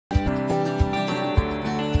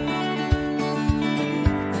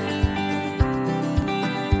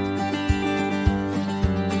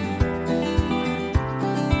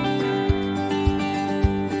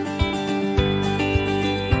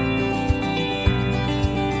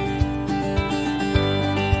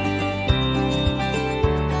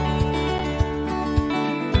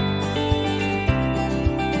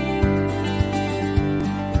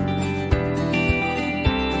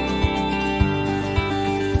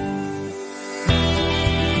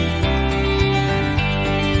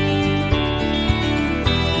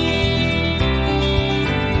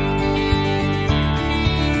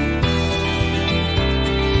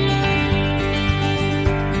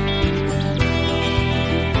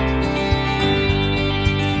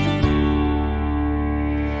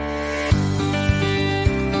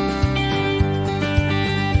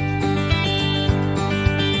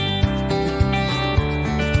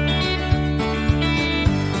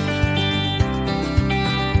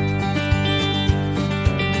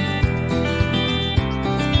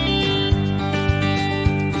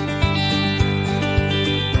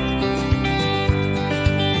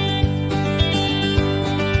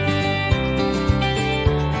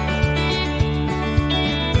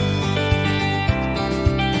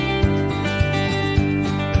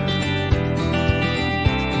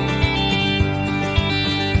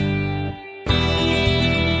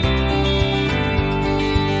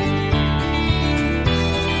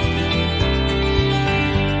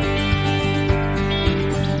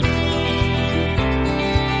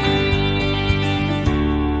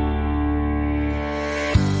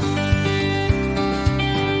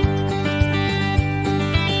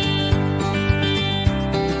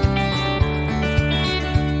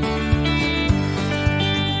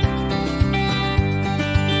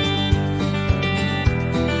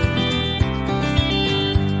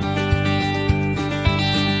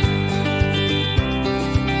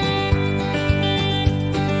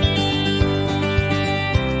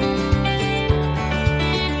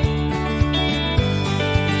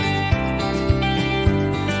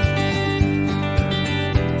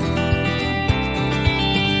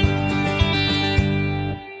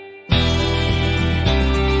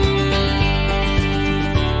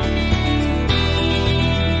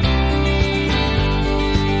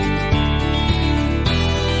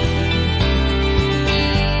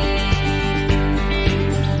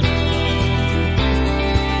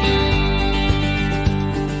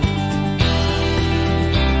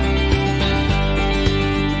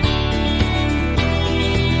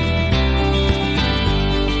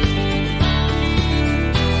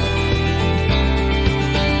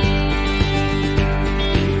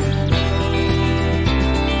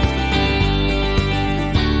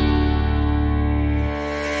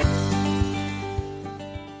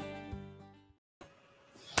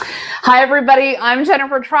Hi, everybody. I'm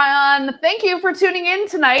Jennifer Tryon. Thank you for tuning in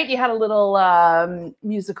tonight. You had a little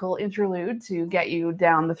musical interlude to get you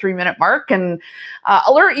down the 3-minute mark and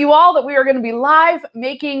alert you all that we are going to be live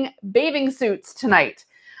making bathing suits tonight.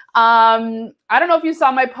 I don't know if you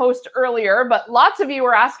saw my post earlier, but lots of you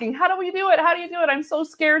were asking, how do we do it? How do you do it? I'm so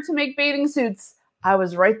scared to make bathing suits. I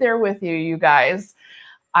was right there with you, you guys.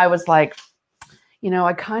 I was like, you know,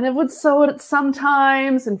 I kind of would sew it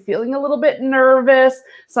sometimes and feeling a little bit nervous.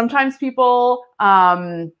 Sometimes people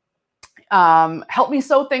help me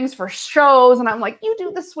sew things for shows, and I'm like, you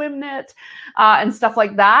do the swim knit and stuff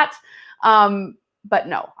like that. But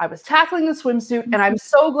no, I was tackling the swimsuit, and I'm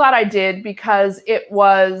so glad I did, because it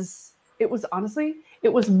was honestly,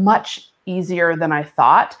 it was much easier than I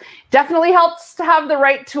thought. Definitely helps to have the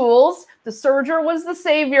right tools. The serger was the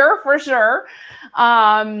savior for sure.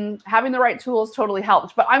 Having the right tools totally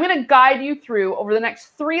helped. But I'm going to guide you through over the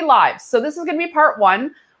next 3 lives. So this is going to be part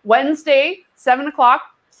 1, Wednesday, 7 o'clock,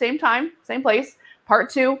 same time, same place.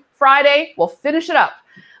 Part 2, Friday, we'll finish it up,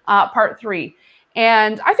 part 3.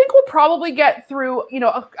 And I think we'll probably get through, you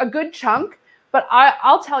know, a good chunk. But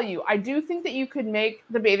I'll tell you, I do think that you could make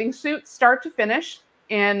the bathing suit start to finish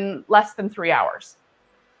in less than 3 hours.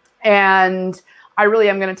 And I really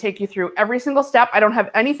am going to take you through every single step. I don't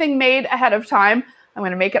have anything made ahead of time. I'm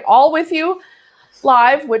going to make it all with you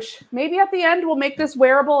live, which maybe at the end will make this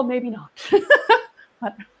wearable and maybe not.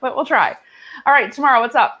 but we'll try. All right, Tamara,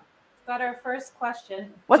 what's up? Got our first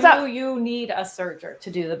question. What's up? Do you need a serger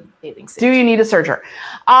to do the bathing suit? Do you need a serger?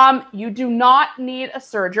 You do not need a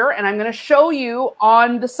serger, and I'm going to show you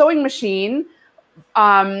on the sewing machine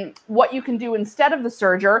what you can do instead of the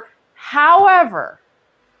serger. However,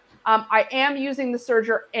 I am using the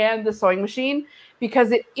serger and the sewing machine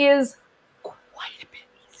because it is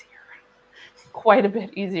quite a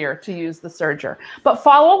bit easier to use the serger. But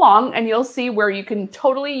follow along and you'll see where you can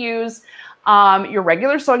totally use your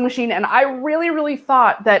regular sewing machine. And I really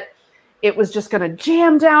thought that it was just going to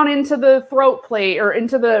jam down into the throat plate or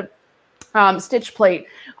into the stitch plate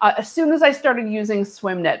as soon as I started using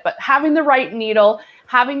swim knit. But having the right needle,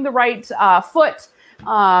 having the right foot,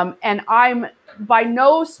 and I'm by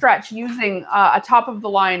no stretch using a top of the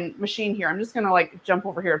line machine here. I'm just going to like jump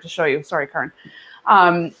over here to show you. Sorry, Karen.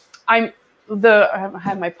 I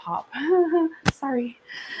have my pop. Sorry.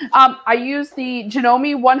 I use the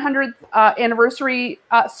Janome 100th Anniversary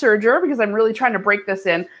Serger because I'm really trying to break this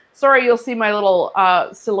in. Sorry, you'll see my little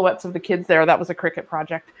silhouettes of the kids there. That was a Cricut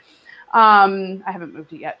project. I haven't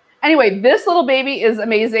moved it yet. Anyway, this little baby is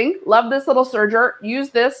amazing. Love this little serger. Use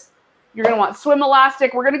this. You're going to want swim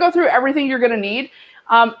elastic. We're going to go through everything you're going to need.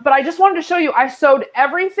 But I just wanted to show you, I sewed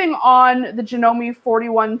everything on the Janome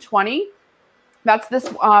 4120. That's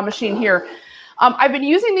this machine here. I've been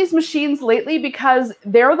using these machines lately because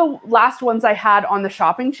they're the last ones I had on the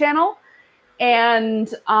shopping channel.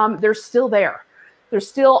 And they're still there. They're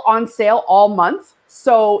still on sale all month.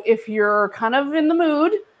 So if you're kind of in the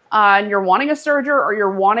mood and you're wanting a serger, or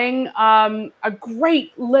you're wanting a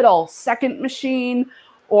great little second machine,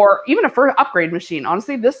 or even a first upgrade machine.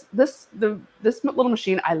 Honestly, this little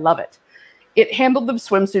machine, I love it. It handled the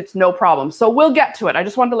swimsuits no problem. So we'll get to it. I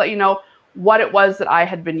just wanted to let you know what it was that I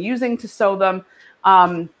had been using to sew them.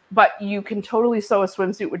 But you can totally sew a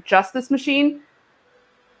swimsuit with just this machine.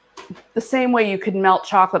 The same way you could melt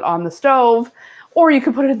chocolate on the stove, or you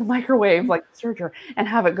could put it in the microwave like the serger and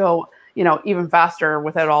have it go, you know, even faster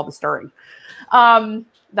without all the stirring.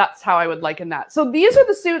 That's how I would liken that. So these are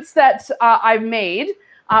the suits that I've made.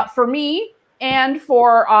 For me and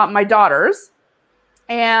for my daughters.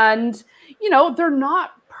 And, you know, they're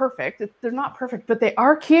not perfect. They're not perfect, but they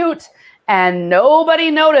are cute. And nobody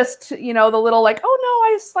noticed, you know, the little like, oh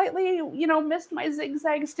no, I slightly, you know, missed my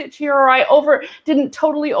zigzag stitch here, or I didn't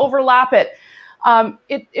totally overlap it.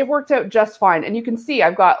 It worked out just fine. And you can see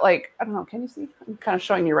I've got like, I don't know, can you see? I'm kind of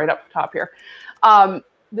showing you right up top here.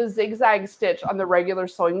 The zigzag stitch on the regular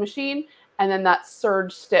sewing machine, and then that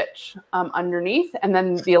serge stitch underneath, and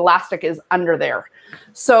then the elastic is under there.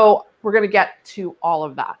 So we're going to get to all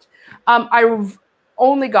of that. I've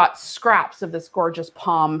only got scraps of this gorgeous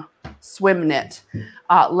palm swim knit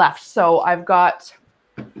left. So I've got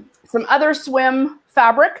some other swim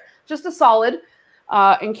fabric, just a solid,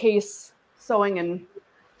 in case sewing and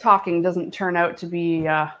talking doesn't turn out to be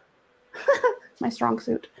my strong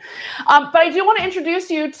suit. But I do want to introduce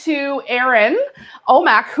you to Erin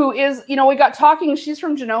Omak, who is, you know, we got talking, she's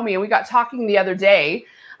from Janome, and we got talking the other day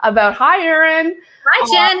about, hi, Erin.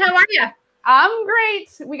 Hi, Jen, how are you? I'm great.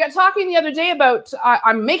 We got talking the other day about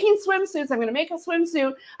I'm making swimsuits. I'm going to make a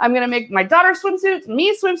swimsuit. I'm going to make my daughter swimsuits, me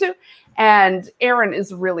a swimsuit. And Erin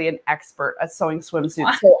is really an expert at sewing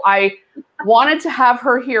swimsuits. So I wanted to have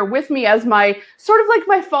her here with me as my sort of like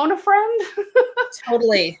my phone a friend.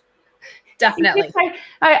 Totally. Definitely.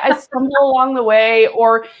 I stumble along the way,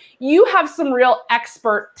 or you have some real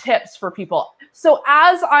expert tips for people. So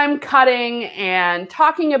as I'm cutting and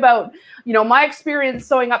talking about, you know, my experience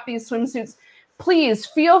sewing up these swimsuits, please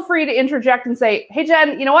feel free to interject and say, hey,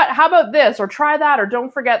 Jen, you know what? How about this? Or try that, or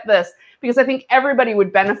don't forget this. Because I think everybody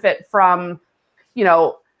would benefit from, you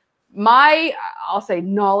know, my, I'll say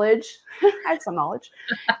knowledge. I have some knowledge.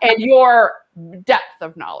 And your depth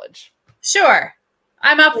of knowledge. Sure.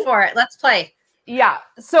 I'm up for it. Let's play. Yeah.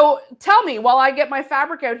 So tell me, while I get my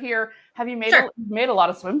fabric out here, have you made, made a lot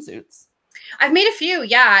of swimsuits? I've made a few,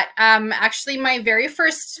 yeah. Actually, my very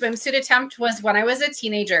first swimsuit attempt was when I was a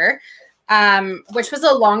teenager, which was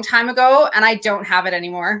a long time ago, and I don't have it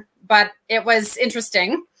anymore, but it was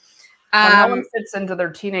interesting. Well, no one fits into their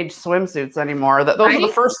teenage swimsuits anymore. Those are the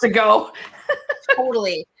first to go.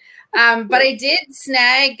 Totally. But I did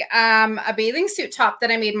snag a bathing suit top that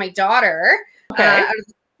I made my daughter out of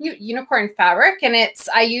unicorn fabric, and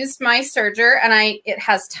I used my serger, and it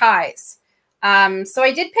has ties. So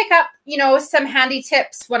I did pick up, you know, some handy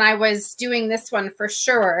tips when I was doing this one for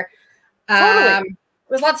sure. Totally. It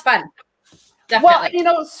was lots of fun. Definitely. Well, you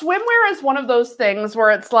know, swimwear is one of those things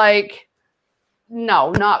where it's like,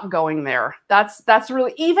 no, not going there. That's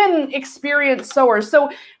really, even experienced sewers. So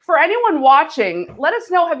for anyone watching, let us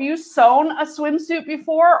know, have you sewn a swimsuit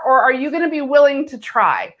before, or are you going to be willing to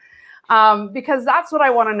try? Because that's what I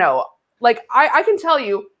want to know. Like, I can tell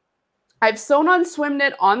you, I've sewn on swim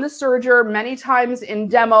knit on the serger many times in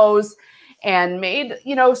demos and made,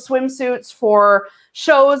 you know, swimsuits for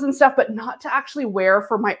shows and stuff, but not to actually wear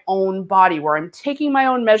for my own body, where I'm taking my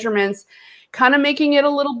own measurements, kind of making it a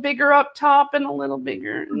little bigger up top and a little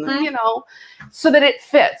bigger, you know, so that it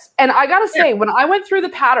fits. And I got to say, when I went through the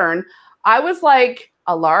pattern, I was like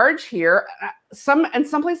a large here. Some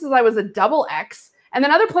places I was a double X, and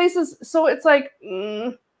then other places. So it's like,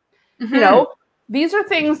 you know, these are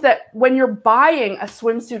things that when you're buying a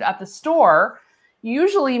swimsuit at the store,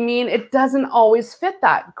 usually mean it doesn't always fit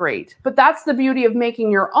that great. But that's the beauty of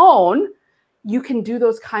making your own. You can do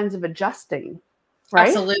those kinds of adjusting, right?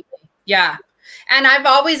 Absolutely. Yeah. And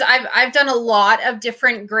I've done a lot of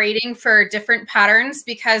different grading for different patterns,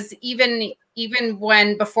 because even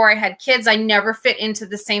when before I had kids, I never fit into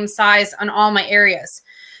the same size on all my areas.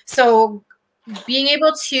 So being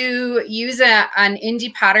able to use an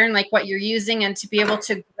indie pattern like what you're using, and to be able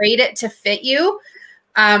to grade it to fit you,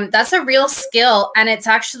 that's a real skill. And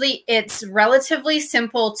it's relatively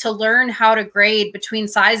simple to learn how to grade between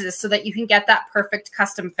sizes so that you can get that perfect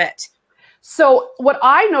custom fit. So what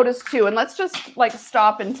I noticed too, and let's just like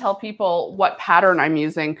stop and tell people what pattern I'm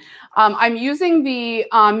using. I'm using the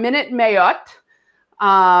Minute Mayotte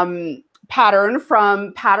pattern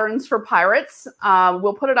from Patterns for Pirates.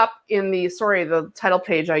 We'll put it up in the title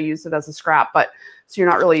page. I used it as a scrap, but so you're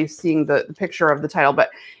not really seeing the picture of the title, but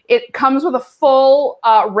it comes with a full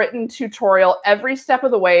written tutorial every step of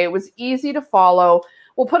the way. It was easy to follow.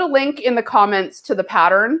 We'll put a link in the comments to the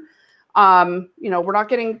pattern. You know, we're not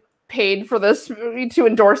getting paid for this to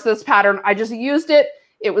endorse this pattern. I just used it.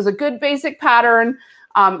 It was a good basic pattern.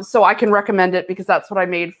 So I can recommend it because that's what I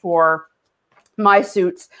made for my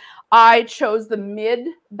suits. I chose the mid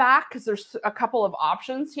back because there's a couple of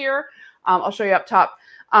options here. I'll show you up top.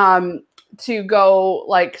 To go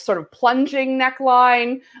like sort of plunging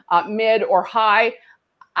neckline, mid or high.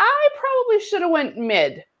 I probably should have went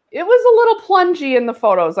mid. It was a little plungy in the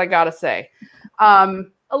photos, I gotta say. A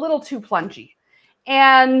little too plungy.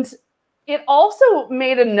 And it also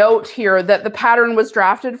made a note here that the pattern was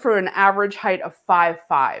drafted for an average height of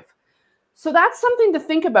 5'5". So that's something to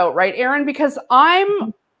think about, right, Erin? Because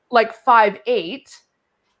I'm like 5'8".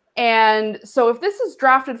 And so if this is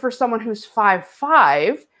drafted for someone who's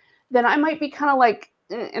 5'5", then I might be kind of like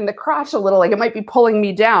in the crotch a little, like it might be pulling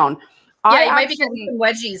me down. Yeah, you might be getting some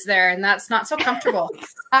wedgies there, and that's not so comfortable.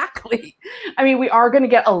 Exactly. I mean, we are going to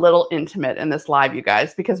get a little intimate in this live, you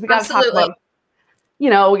guys, because we got to talk about, you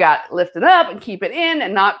know, we got to lift it up and keep it in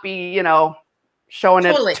and not be, you know, showing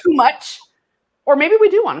it too much. Or maybe we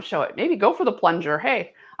do want to show it. Maybe go for the plunger.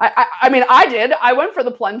 Hey, I mean, I did. I went for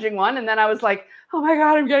the plunging one, and then I was like, oh my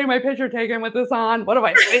God, I'm getting my picture taken with this on. What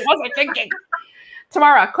was I thinking?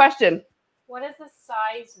 Tamara, question. What is the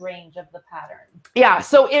size range of the pattern? Yeah,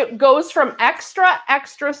 so it goes from extra,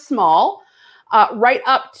 extra small right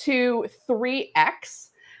up to 3X.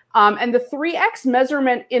 And the 3X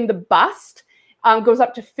measurement in the bust goes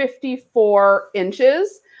up to 54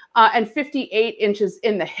 inches and 58 inches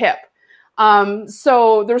in the hip.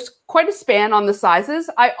 So there's quite a span on the sizes.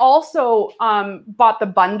 I also bought the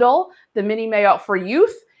bundle, the mini maillot for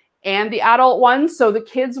youth and the adult one. So the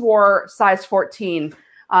kids wore size 14.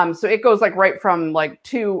 So it goes like right from like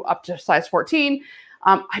 2 up to size 14.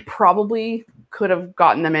 I probably could have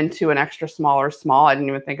gotten them into an extra small or small. I didn't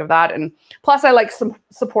even think of that. And plus I like some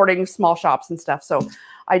supporting small shops and stuff. So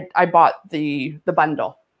I bought the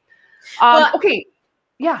bundle. Okay.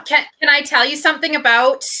 Yeah. Can I tell you something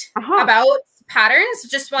about patterns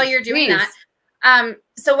just while you're doing that?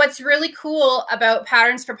 So what's really cool about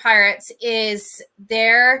Patterns for Pirates is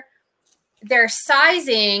their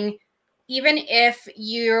sizing. Even if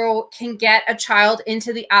you can get a child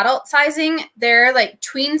into the adult sizing, their like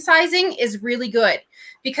tween sizing is really good,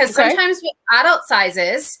 because sometimes with adult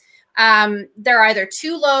sizes, they're either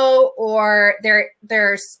too low or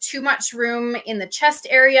there's too much room in the chest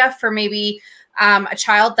area for maybe a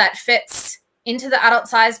child that fits into the adult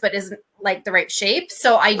size but isn't like the right shape.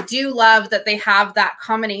 So I do love that they have that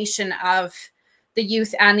combination of the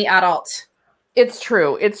youth and the adult. It's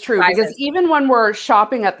true. It's true. Sizes. Because even when we're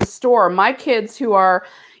shopping at the store, my kids who are,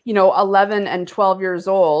 11 and 12 years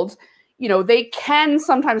old, they can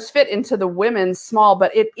sometimes fit into the women's small,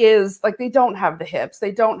 but it is like they don't have the hips.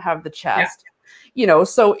 They don't have the chest,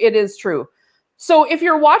 so it is true. So if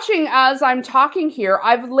you're watching as I'm talking here,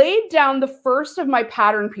 I've laid down the first of my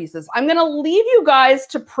pattern pieces. I'm going to leave you guys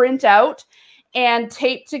to print out and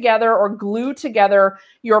tape together or glue together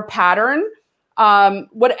your pattern.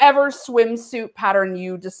 Whatever swimsuit pattern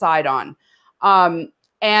you decide on.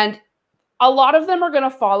 And a lot of them are going to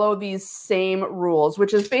follow these same rules,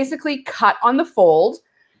 which is basically cut on the fold,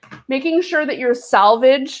 making sure that your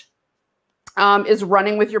selvage is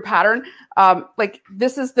running with your pattern. Like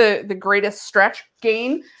this is the greatest stretch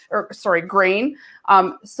grain.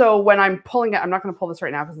 So when I'm pulling it, I'm not going to pull this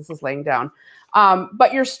right now because this is laying down.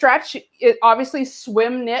 But your stretch, obviously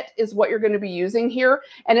swim knit is what you're going to be using here.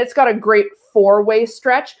 And it's got a great 4-way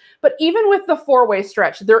stretch. But even with the 4-way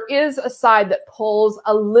stretch, there is a side that pulls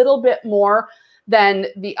a little bit more than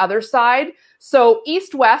the other side. So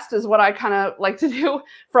east-west is what I kind of like to do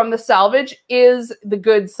from the selvage is the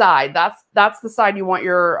good side. That's the side you want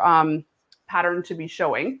your pattern to be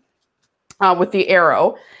showing with the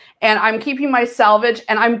arrow. And I'm keeping my selvage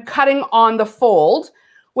and I'm cutting on the fold,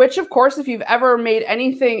 which of course, if you've ever made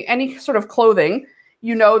any sort of clothing,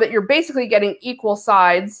 you know that you're basically getting equal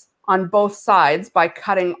sides on both sides by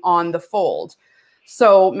cutting on the fold.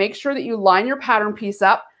 So make sure that you line your pattern piece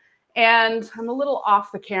up. And I'm a little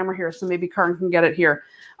off the camera here, so maybe Karen can get it here.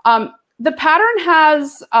 The pattern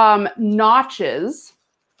has notches.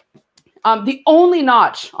 The only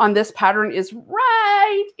notch on this pattern is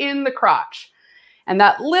right in the crotch. And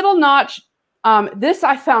that little notch, this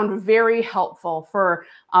I found very helpful for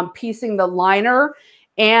piecing the liner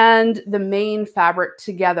and the main fabric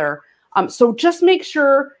together. So just make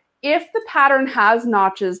sure if the pattern has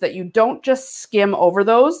notches that you don't just skim over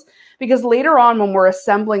those, because later on when we're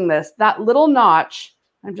assembling this, that little notch,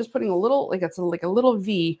 I'm just putting a little, like it's like a little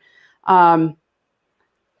V,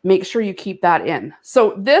 make sure you keep that in.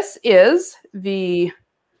 So this is the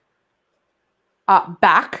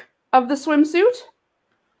back of the swimsuit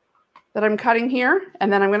that I'm cutting here.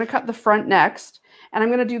 And then I'm going to cut the front next. And I'm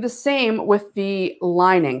going to do the same with the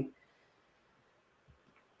lining.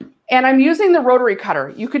 And I'm using the rotary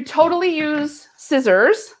cutter. You could totally use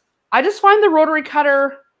scissors. I just find the rotary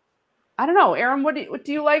cutter, I don't know, Erin, what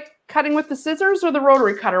do you like, cutting with the scissors or the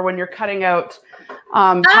rotary cutter when you're cutting out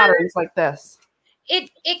patterns like this? It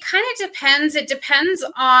kind of depends. It depends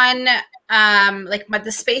on like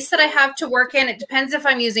the space that I have to work in. It depends if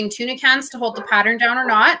I'm using tuna cans to hold the pattern down or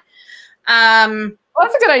not. Well,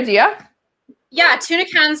 that's a good idea. Yeah, tuna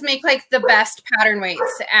cans make like the best pattern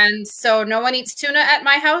weights. And so no one eats tuna at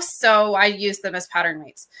my house, so I use them as pattern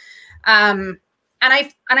weights. And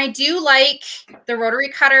I do like the rotary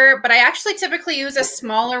cutter, but I actually typically use a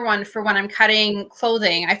smaller one for when I'm cutting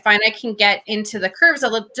clothing. I find I can get into the curves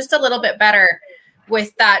just a little bit better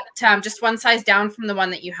with that, just one size down from the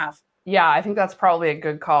one that you have. Yeah, I think that's probably a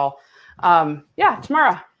good call. Yeah,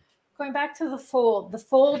 Tamara. Going back to the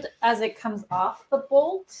fold as it comes off the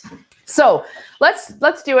bolt. So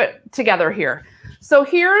let's do it together here. So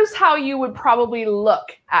here's how you would probably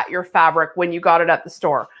look at your fabric when you got it at the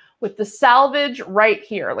store, with the selvage right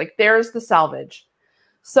here. Like there's the selvage.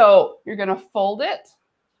 So you're going to fold it.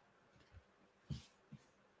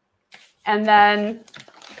 And then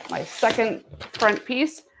my second front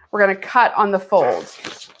piece, we're going to cut on the fold.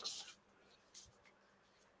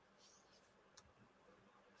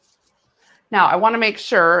 Now I want to make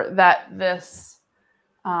sure that this,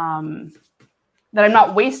 that I'm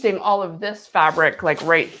not wasting all of this fabric like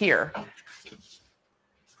right here.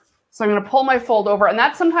 So I'm going to pull my fold over, and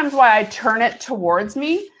that's sometimes why I turn it towards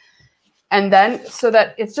me, and then so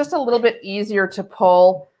that it's just a little bit easier to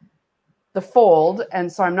pull the fold,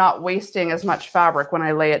 and so I'm not wasting as much fabric when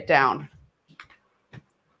I lay it down.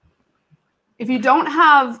 If you don't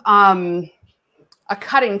have a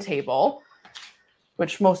cutting table,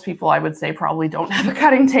 which most people I would say probably don't have a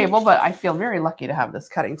cutting table, but I feel very lucky to have this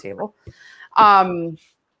cutting table.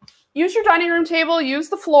 Use your dining room table, use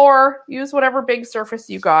the floor, use whatever big surface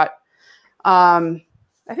you got. I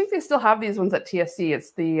think they still have these ones at TSC.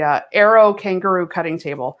 It's the Arrow Kangaroo cutting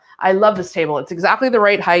table. I love this table. It's exactly the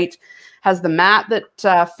right height, has the mat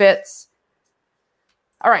that fits.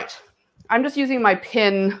 All right, I'm just using my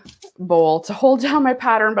pin bowl to hold down my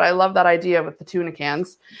pattern, but I love that idea with the tuna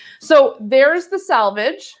cans. So there's the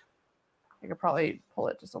selvage. I could probably pull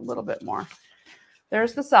it just a little bit more.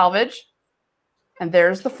 There's the selvage, and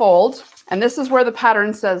there's the fold. And this is where the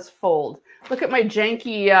pattern says fold. Look at my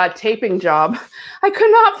janky taping job. I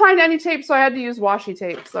could not find any tape, so I had to use washi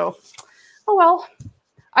tape. So, oh well.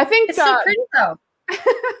 I think it's so pretty though.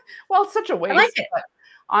 Well, it's such a waste. I like it. But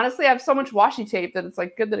honestly, I have so much washi tape that it's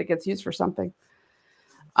like good that it gets used for something.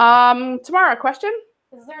 Tamara, question?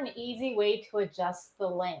 Is there an easy way to adjust the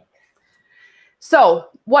length? So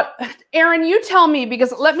what, Erin, you tell me,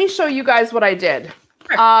 because let me show you guys what I did.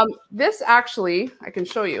 Sure. This actually, I can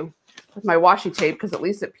show you with my washi tape because at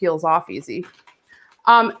least it peels off easy.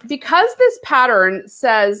 Because this pattern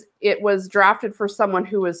says it was drafted for someone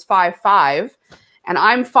who is 5'5", and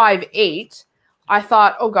I'm 5'8", I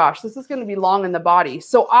thought, oh gosh, this is going to be long in the body.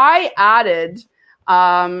 So I added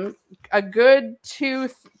a good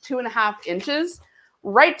 2.5 inches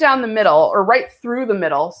right down the middle, or right through the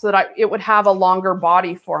middle, so that it would have a longer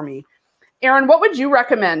body for me. Erin, what would you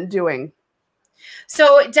recommend doing?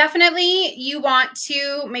 So definitely you want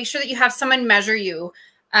to make sure that you have someone measure you.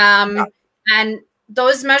 And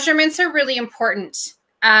those measurements are really important.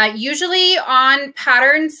 Usually on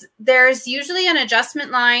patterns, there's usually an adjustment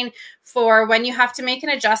line for when you have to make an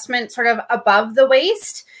adjustment sort of above the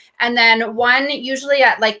waist, and then one usually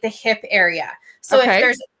at like the hip area. So if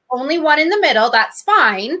there's only one in the middle, that's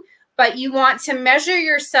fine, but you want to measure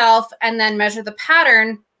yourself and then measure the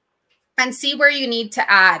pattern and see where you need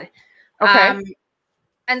to add. Okay.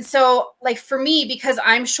 And so like for me, because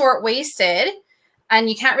I'm short-waisted, and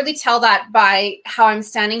you can't really tell that by how I'm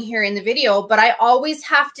standing here in the video, but I always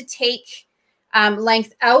have to take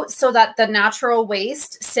length out so that the natural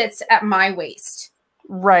waist sits at my waist.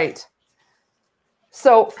 Right.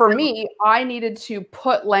 So for me, I needed to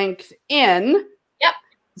put length in. Yep.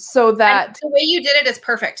 So that and the way you did it is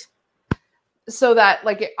perfect. So that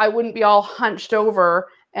like I wouldn't be all hunched over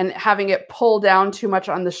and having it pull down too much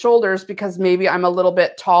on the shoulders, because maybe I'm a little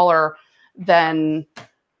bit taller than,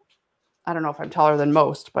 I don't know if I'm taller than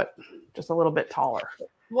most, but just a little bit taller.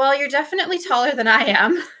 Well, you're definitely taller than I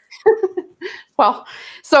am. Well,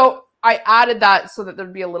 so I added that so that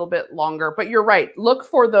there'd be a little bit longer, but you're right. Look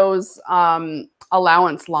for those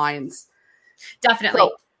allowance lines. Definitely.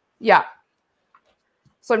 So, yeah.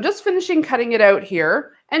 So I'm just finishing cutting it out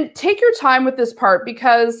here, and take your time with this part,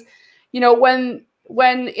 because, you know, when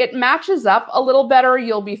it matches up a little better,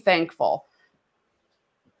 you'll be thankful.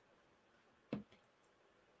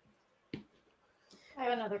 I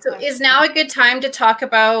have another question. So is now a good time to talk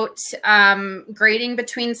about grading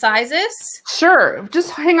between sizes? Sure.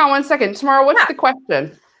 Just hang on one second. Tamara, what's the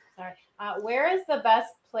question? Sorry. Where is the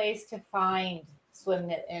best place to find swim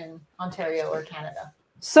knit in Ontario or Canada?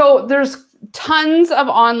 So there's tons of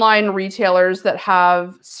online retailers that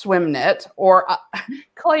have swim knit, or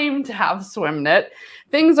claim to have swim knit.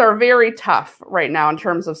 Things are very tough right now in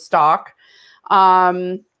terms of stock.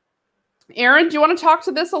 Erin, do you want to talk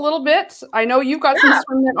to this a little bit? I know you've got some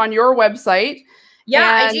swim knit on your website.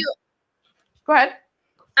 Yeah, I do. Go ahead.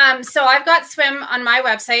 So I've got swim on my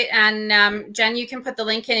website, and Jen, you can put the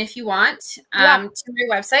link in if you want to my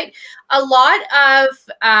website. A lot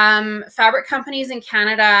of fabric companies in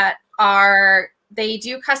Canada they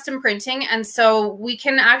do custom printing, and so we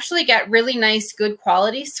can actually get really nice, good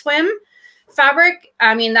quality swim fabric.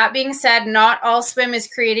 I mean, that being said, not all swim is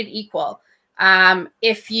created equal.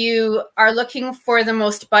 If you are looking for the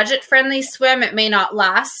most budget-friendly swim, it may not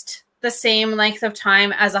last the same length of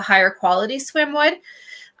time as a higher quality swim would.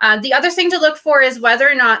 The other thing to look for is whether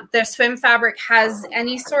or not the swim fabric has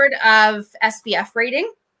any sort of SPF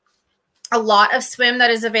rating. A lot of swim that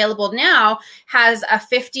is available now has a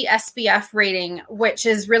 50 SPF rating, which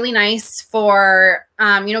is really nice for,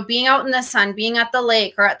 you know, being out in the sun, being at the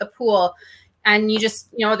lake or at the pool. and you just,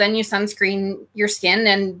 then you sunscreen your skin,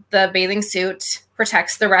 and the bathing suit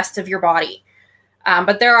protects the rest of your body.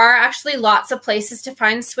 But there are actually lots of places to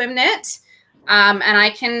find swim knit. And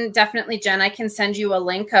I can definitely, Jen, I can send you a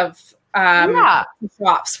link of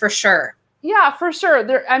shops for sure. Yeah, for sure.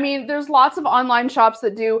 There's lots of online shops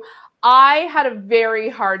that do. I had a very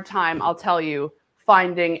hard time, I'll tell you,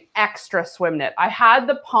 finding extra swim knit. I had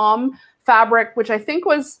the Palm fabric, which I think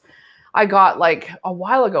I got like a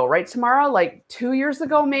while ago, right, Tamara? Like 2 years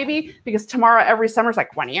ago, maybe, because Tamara every summer is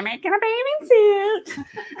like, when are you making a bathing suit?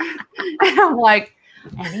 And I'm like,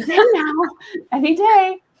 any day now, any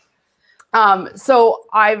day. So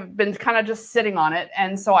I've been kind of just sitting on it.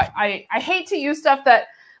 And so I hate to use stuff that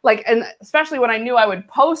like, and especially when I knew I would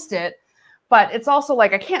post it, but it's also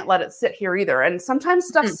like, I can't let it sit here either. And sometimes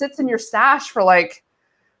stuff sits in your stash for like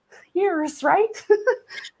years, right?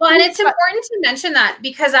 Well, and it's important to mention that,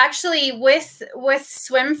 because actually with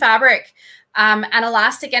swim fabric and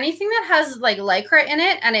elastic, anything that has like Lycra in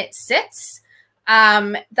it and it sits,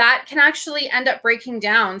 that can actually end up breaking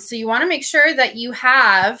down. So you want to make sure that you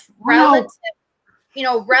have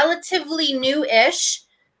relatively new-ish,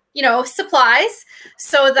 supplies,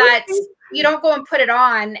 so that you don't go and put it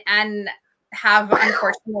on and have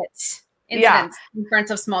unfortunate incidents in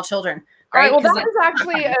front of small children. Right? All right, well, that is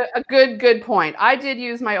actually a good point. I did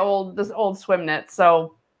use this old swim knit,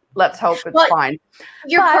 so let's hope it's fine.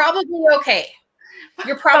 You're probably okay.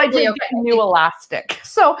 You're probably okay. New elastic,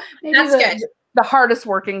 so maybe that's good. The hardest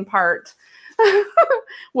working part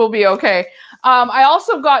will be okay. I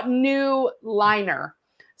also got new liner,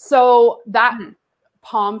 so that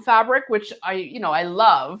Palm fabric, which I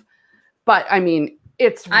love, but I mean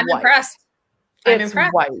it's I'm white. Impressed. It's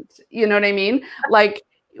white. You know what I mean? Like,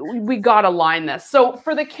 we got to line this. So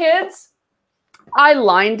for the kids, I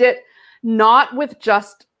lined it not with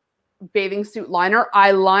just bathing suit liner.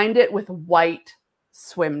 I lined it with white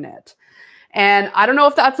swim knit. And I don't know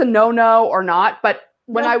if that's a no-no or not, but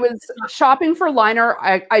when I was shopping for liner,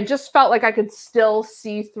 I just felt like I could still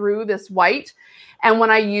see through this white. And when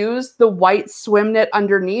I used the white swim knit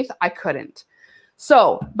underneath, I couldn't.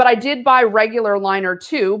 So, but I did buy regular liner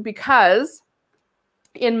too, because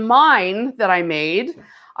in mine that I made,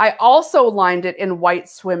 I also lined it in white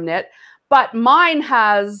swim knit, but mine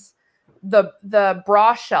has the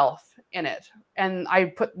bra shelf in it. And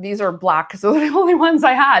these are black because they're the only ones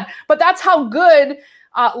I had. But that's how good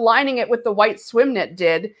lining it with the white swim knit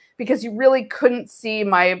did, because you really couldn't see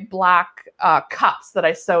my black cups that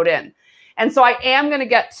I sewed in. And so I am going to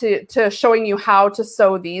get to showing you how to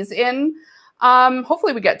sew these in.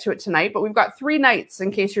 Hopefully we get to it tonight, but we've got 3 nights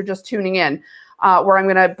in case you're just tuning in. Where I'm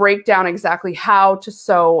going to break down exactly how to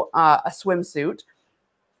sew a swimsuit.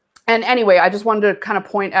 And anyway, I just wanted to kind of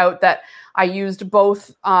point out that I used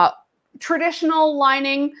both traditional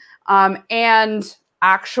lining and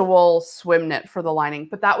actual swim knit for the lining.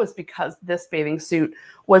 But that was because this bathing suit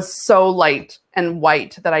was so light and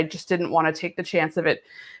white that I just didn't want to take the chance of it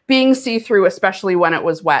being see-through, especially when it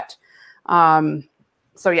was wet.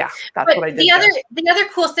 So yeah, that's what I did. The other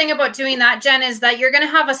cool thing about doing that, Jen, is that you're going to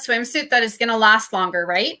have a swimsuit that is going to last longer,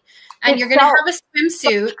 right? And you're going to have a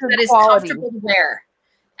swimsuit that is comfortable to wear,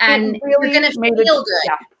 and really you're going to feel good.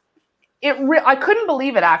 Yeah. I couldn't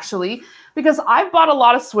believe it, actually, because I've bought a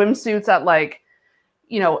lot of swimsuits at like,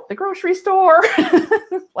 the grocery store.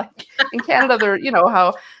 Like in Canada, there,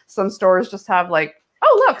 how some stores just have like,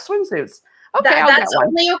 oh look, swimsuits. Okay, that's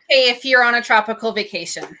only okay if you're on a tropical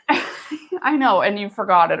vacation. I know, and you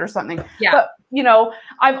forgot it or something. Yeah. But,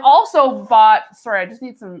 I've also bought, sorry, I just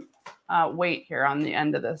need some weight here on the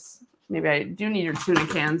end of this. Maybe I do need your tuna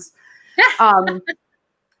cans.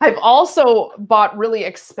 I've also bought really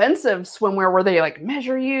expensive swimwear where they like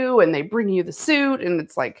measure you and they bring you the suit and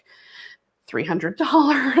it's like $300,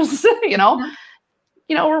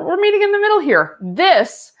 we're meeting in the middle here.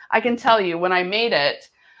 This, I can tell you, when I made it,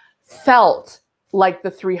 felt like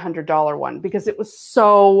the $300 one because it was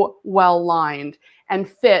so well lined and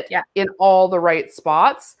fit in all the right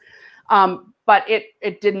spots. But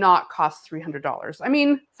it did not cost $300. I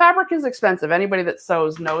mean, fabric is expensive. Anybody that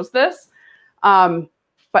sews knows this,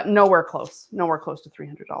 but nowhere close to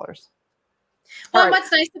 $300. Well,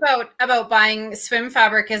 what's nice about buying swim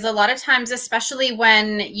fabric is a lot of times, especially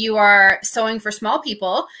when you are sewing for small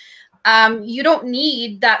people, you don't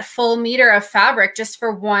need that full meter of fabric just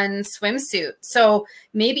for one swimsuit. So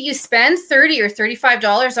maybe you spend $30 or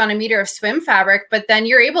 $35 on a meter of swim fabric, but then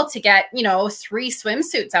you're able to get, 3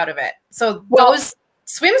 swimsuits out of it. So those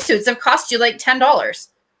swimsuits have cost you like $10.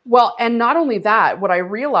 Well, and not only that, what I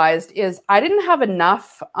realized is I didn't have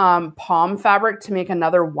enough Palm fabric to make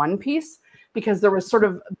another one piece. because there was sort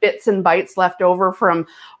of bits and bites left over from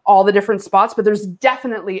all the different spots, but there's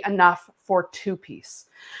definitely enough for 2-piece.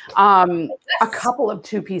 A couple of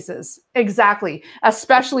 2 pieces. Exactly.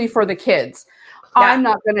 Especially for the kids. Yeah. I'm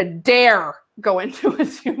not going to dare go into a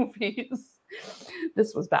 2-piece.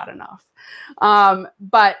 This was bad enough.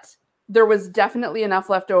 But there was definitely enough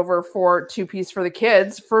left over for 2-piece for the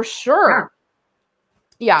kids, for sure.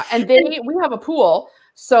 Yeah. And we have a pool.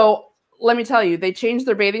 So let me tell you, they change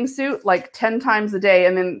their bathing suit like 10 times a day,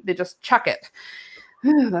 and then they just chuck it.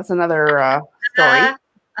 That's another story.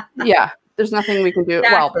 Yeah. There's nothing we can do.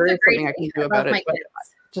 Yeah, well, there is something I can do about it, but it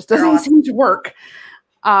just doesn't seem to work.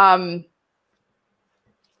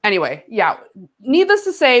 Anyway, yeah, needless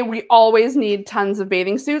to say, we always need tons of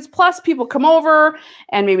bathing suits. Plus, people come over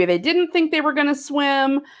and maybe they didn't think they were going to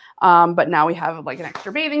swim, but now we have like an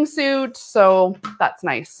extra bathing suit. So that's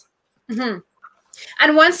nice. Mm-hmm.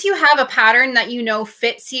 And once you have a pattern that you know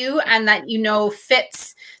fits you and that you know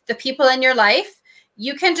fits the people in your life,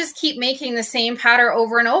 you can just keep making the same pattern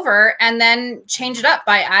over and over and then change it up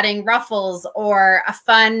by adding ruffles or a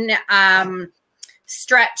fun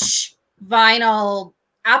stretch vinyl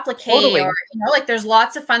applique. Totally. Or, you know, like there's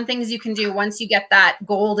lots of fun things you can do once you get that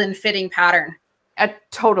golden fitting pattern.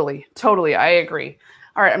 Totally. I agree.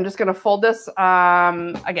 All right. I'm just going to fold this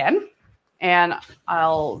again, and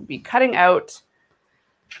I'll be cutting out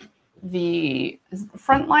the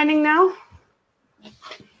front lining now.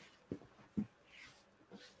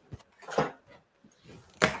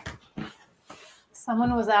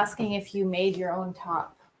 Someone was asking if you made your own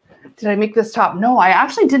top. Did I make this top? No, I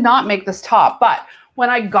actually did not make this top. But when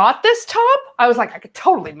I got this top, I was like, I could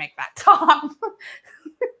totally make that top.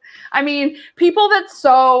 I mean, people that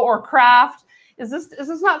sew or craft, is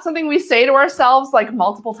this not something we say to ourselves like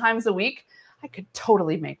multiple times a week? I could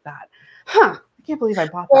totally make that. Huh. I can't believe I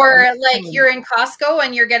bought that. Or like you're in Costco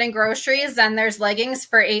and you're getting groceries and there's leggings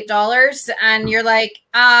for $8 and you're like,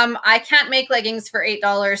 I can't make leggings for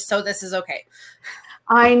 $8, so this is okay.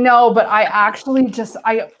 I know, but I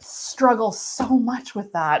struggle so much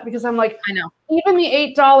with that because I'm like, I know, even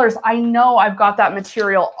the $8, I know I've got that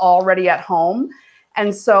material already at home.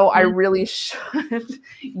 And so I really should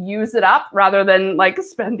use it up rather than like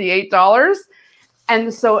spend the $8.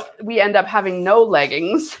 And so we end up having no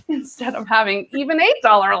leggings instead of having even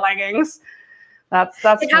 $8 leggings. That's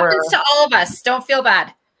it happens to all of us. Don't feel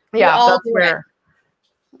bad. Yeah,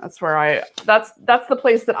 that's the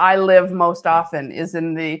place that I live most often, is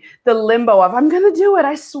in the limbo of I'm gonna do it,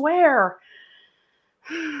 I swear.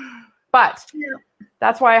 But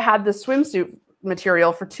that's why I had this swimsuit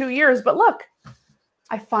material for 2 years. But look,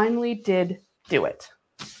 I finally did do it.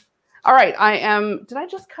 All right, did I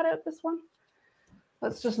just cut out this one?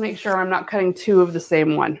 Let's just make sure I'm not cutting 2 of the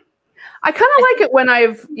same one. I kind of like it when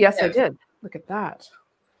yes, I did. Look at that.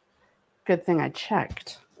 Good thing I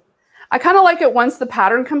checked. I kind of like it once the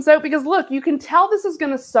pattern comes out because look, you can tell this is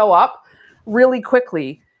going to sew up really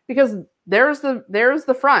quickly because there's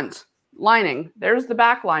the front lining. There's the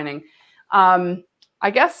back lining. I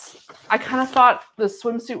guess I kind of thought the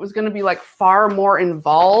swimsuit was going to be like far more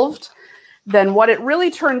involved than what it really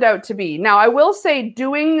turned out to be. Now, I will say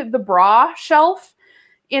doing the bra shelf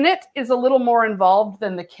in it is a little more involved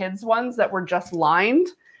than the kids' ones that were just lined.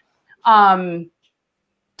 And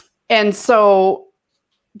so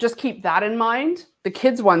just keep that in mind. The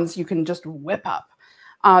kids' ones you can just whip up.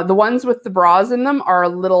 The ones with the bras in them are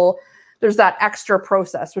there's that extra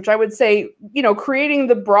process, which I would say, you know, creating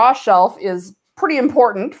the bra shelf is pretty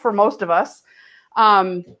important for most of us,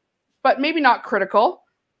 but maybe not critical.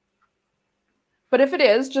 But if it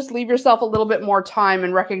is, just leave yourself a little bit more time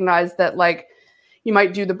and recognize that, like, you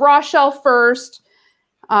might do the bra shelf first,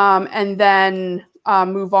 and then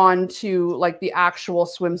move on to like the actual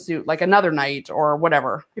swimsuit, like another night or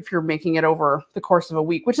whatever, if you're making it over the course of a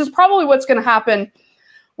week, which is probably what's going to happen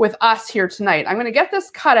with us here tonight. I'm going to get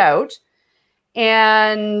this cut out,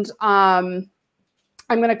 and I'm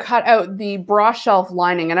going to cut out the bra shelf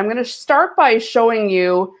lining, and I'm going to start by showing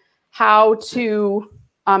you how to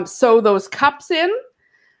sew those cups in,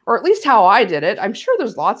 or at least how I did it. I'm sure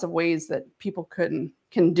there's lots of ways that people can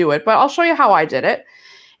do it, but I'll show you how I did it.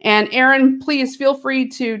 And Erin, please feel free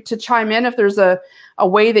to chime in if there's a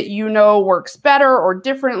way that you know works better or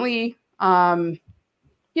differently. You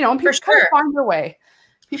know, and people kind of find their way.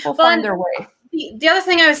 People find their way. The other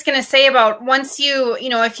thing I was going to say about once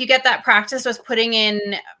if you get that practice with putting in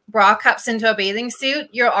bra cups into a bathing suit,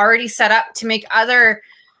 you're already set up to make other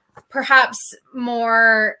perhaps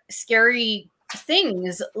more scary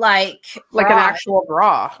things like an actual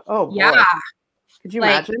bra. Oh, boy. Yeah. Could you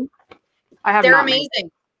imagine? I have. They're amazing.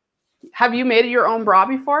 Have you made your own bra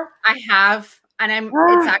before? I have, and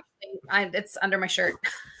it's actually it's under my shirt.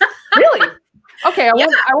 Really? Okay,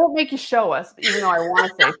 I won't make you show us, even though I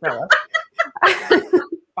want to say show us.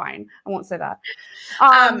 Fine, I won't say that.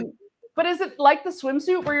 But is it like the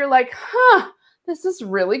swimsuit where you're like, huh, this is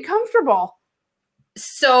really comfortable?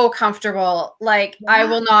 So comfortable. Like, I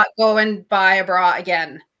will not go and buy a bra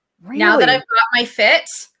again. Really? Now that I've got my fit,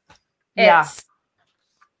 it's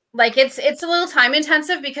like it's a little time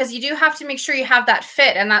intensive because you do have to make sure you have that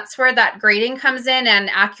fit, and that's where that grading comes in and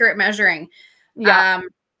accurate measuring. Yeah.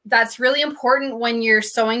 That's really important when you're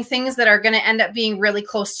sewing things that are going to end up being really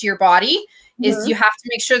close to your body. Is you have to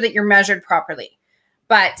make sure that you're measured properly.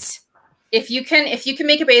 But if you can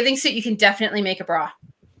make a bathing suit, you can definitely make a bra.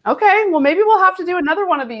 Okay, well, maybe we'll have to do another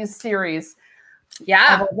one of these series.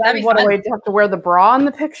 Yeah, what do I have to wear the bra in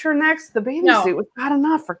the picture next? The bathing suit was not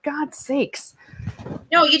enough, for God's sakes.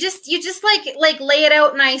 No, you just like lay it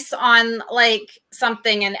out nice on like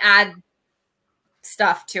something and add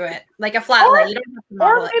stuff to it, like a flat lay. You don't have to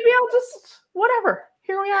model it. Maybe I'll just whatever.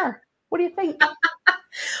 Here we are. What do you think?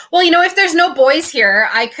 Well, if there's no boys here,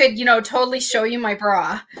 I could totally show you my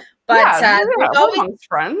bra. But there's always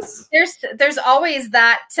friends. There's always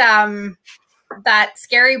that that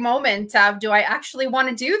scary moment of, do I actually want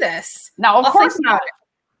to do this? No, of course not.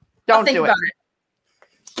 Don't do it.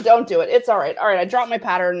 Don't do it. It's all right. All right, I dropped my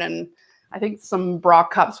pattern and I think some bra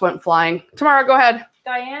cups went flying. Tamara, go ahead.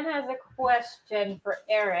 Diane has a question for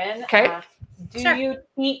Erin. Okay. Do you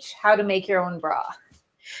teach how to make your own bra?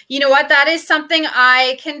 You know what? That is something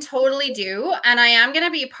I can totally do. And I am going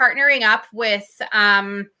to be partnering up with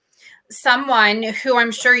someone who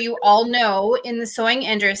I'm sure you all know in the sewing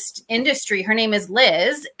industry. Her name is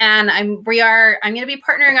Liz. And I'm going to be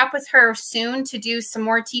partnering up with her soon to do some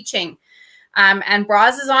more teaching. And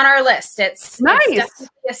bras is on our list. It's definitely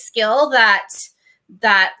a skill that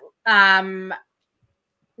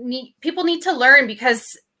people need to learn,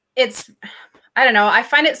 because I don't know, I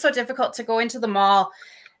find it so difficult to go into the mall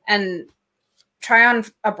and try on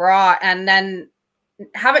a bra and then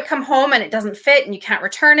have it come home and it doesn't fit and you can't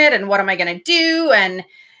return it. And what am I going to do? And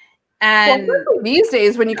these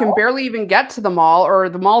days when you can barely even get to the mall, or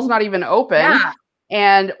the mall's not even open,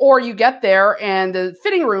 or you get there and the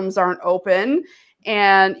fitting rooms aren't open,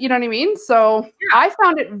 and you know what I mean? So I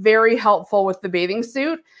found it very helpful with the bathing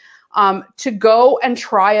suit to go and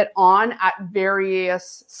try it on at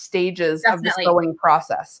various stages of the sewing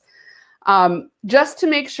process. Just to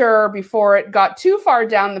make sure before it got too far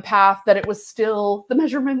down the path that it was still, the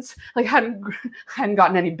measurements like hadn't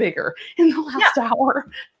gotten any bigger in the last hour,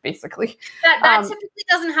 basically. That typically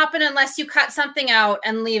doesn't happen unless you cut something out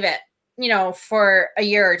and leave it, for a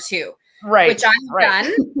year or two. Right. Which I've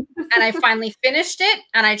done. And I finally finished it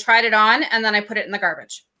and I tried it on and then I put it in the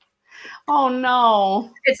garbage. Oh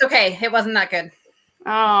no. It's okay. It wasn't that good.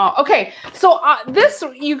 Oh, okay. So this,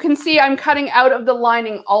 you can see I'm cutting out of the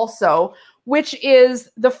lining also, which is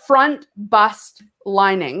the front bust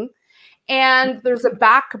lining. And there's a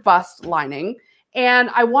back bust lining. And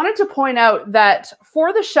I wanted to point out that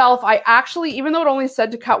for the shelf, I actually, even though it only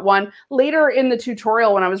said to cut one, later in the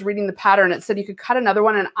tutorial when I was reading the pattern, it said you could cut another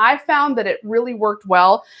one. And I found that it really worked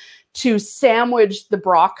well to sandwich the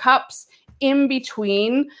bra cups in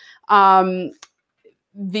between the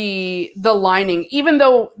lining, even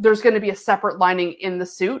though there's going to be a separate lining in the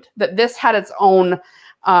suit, that this had its own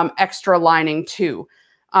extra lining too.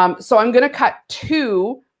 So I'm going to cut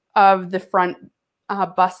two of the front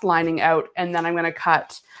bust lining out, and then I'm going to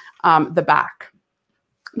cut the back.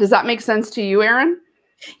 Does that make sense to you, Erin?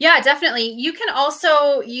 Yeah, definitely. You can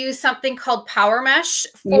also use something called power mesh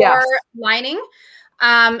for lining.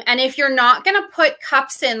 And if you're not going to put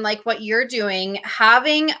cups in like what you're doing,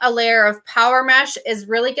 having a layer of power mesh is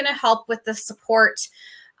really going to help with the support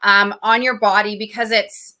on your body, because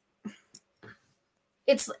it's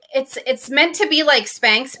meant to be like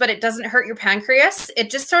Spanx, but it doesn't hurt your pancreas. It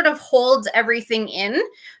just sort of holds everything in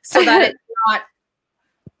so that it's not,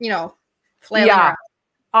 flailing around.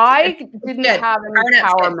 I didn't have any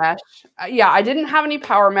power mesh. I didn't have any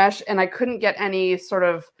power mesh, and I couldn't get any sort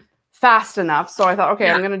of fast enough. So I thought,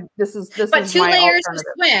 okay, this is but two layers of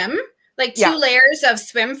swim, like two layers of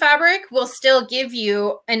swim fabric will still give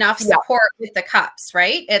you enough support with the cups,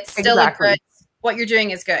 right? It's still a good, what you're doing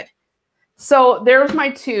is good. So there's my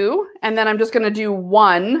two, and then I'm just going to do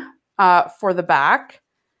one for the back.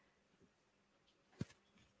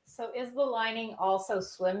 So is the lining also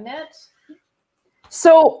swim knit?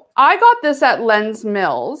 So I got this at Lens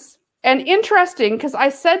Mills, and interesting, because I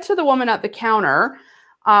said to the woman at the counter,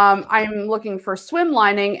 I'm looking for swim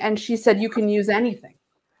lining, and she said you can use anything.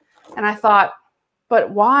 And I thought,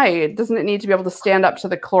 but why? Doesn't it need to be able to stand up to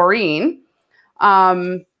the chlorine?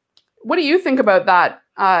 What do you think about that,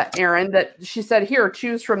 Erin, that she said, here,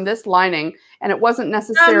 choose from this lining, and it wasn't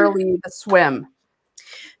necessarily the swim.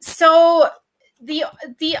 So the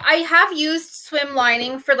I have used swim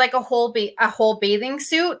lining for like a whole bathing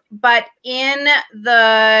suit, but in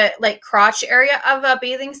the like crotch area of a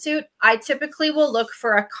bathing suit, I typically will look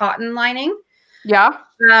for a cotton lining. Yeah.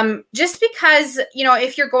 Just because, you know,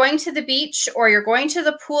 if you're going to the beach or you're going to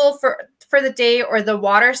the pool for the day or the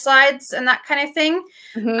water slides and that kind of thing,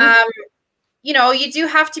 you know, you do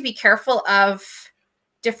have to be careful of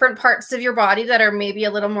different parts of your body that are maybe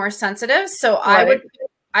a little more sensitive. So right.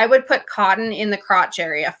 I would put cotton in the crotch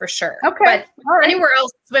area for sure. Okay. But right. anywhere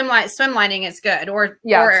else, swim lining is good. Or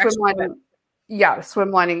swim lining. Yeah,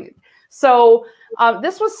 swim lining. So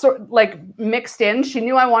this was sort of like mixed in. She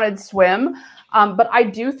knew I wanted swim, but I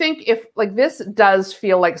do think if like this does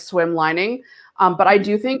feel like swim lining. But I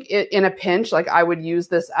do think in a pinch, like I would use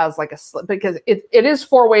this as like a slip because it is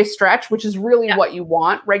 4-way stretch, which is really what you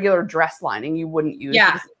want. Regular dress lining you wouldn't use.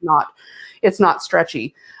 Yeah. It's not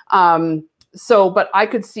stretchy. So, but I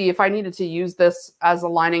could see if I needed to use this as a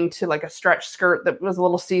lining to like a stretch skirt that was a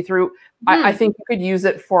little see-through, I think you could use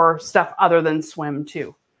it for stuff other than swim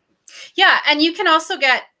too. Yeah. And you can also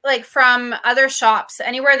get like from other shops,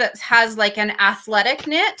 anywhere that has like an athletic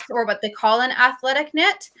knit or what they call an athletic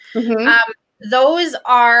knit. Those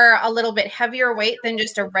are a little bit heavier weight than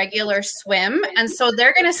just a regular swim. And so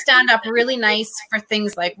they're going to stand up really nice for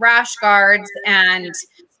things like rash guards. And,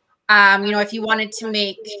 you know, if you wanted to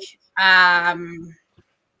make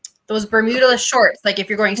those Bermuda shorts, like if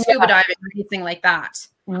you're going scuba diving or anything like that.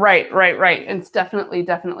 Right. It's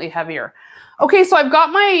definitely heavier. Okay. So I've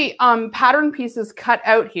got my pattern pieces cut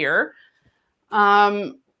out here.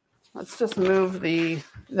 Let's just move the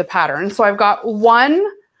pattern. So I've got one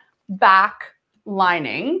back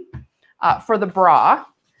lining for the bra,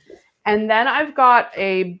 and then I've got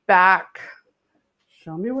a back,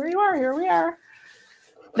 show me where you are, here we are.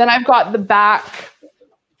 Then I've got the back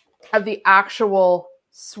of the actual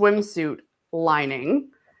swimsuit lining.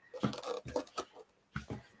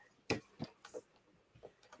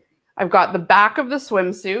 I've got the back of the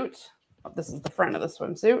swimsuit, this is the front of the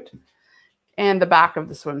swimsuit, and the back of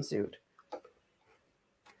the swimsuit.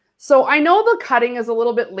 So I know the cutting is a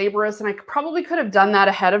little bit laborious and I probably could have done that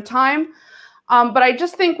ahead of time. But I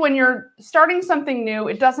just think when you're starting something new,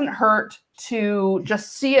 it doesn't hurt to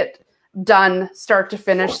just see it done start to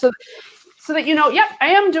finish so that you know, yep, I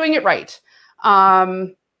am doing it right.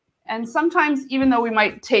 And sometimes even though we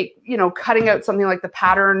might take, you know, cutting out something like the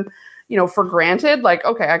pattern, you know, for granted, like,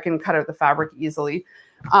 okay, I can cut out the fabric easily.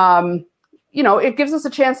 You know, it gives us a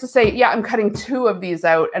chance to say, yeah, I'm cutting 2 of these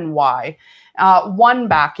out and why. One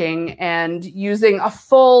backing and using a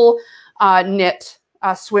full knit,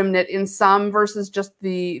 swim knit in some versus just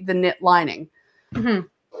the knit lining.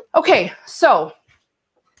 Okay, so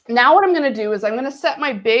now what I'm going to do is I'm going to set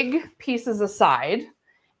my big pieces aside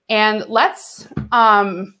and let's,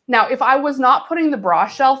 now if I was not putting the bra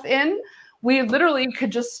shelf in, we literally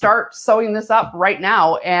could just start sewing this up right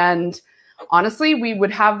now. And honestly, we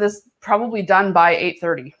would have this probably done by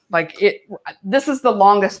 8:30. Like this is the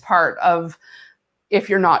longest part of, if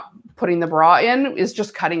you're not putting the bra in, is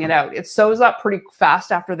just cutting it out. It sews up pretty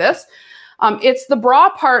fast after this. It's the bra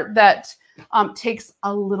part that takes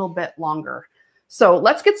a little bit longer. So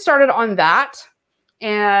let's get started on that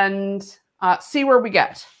and see where we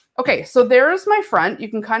get. Okay, so there's my front. You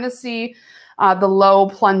can kind of see the low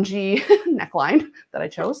plungy neckline that I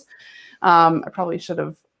chose. I probably should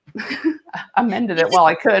have amended it while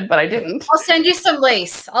I could, but I didn't. I'll send you some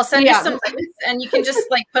lace. I'll send you some lace and you can just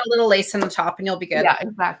like put a little lace in the top and you'll be good. Yeah,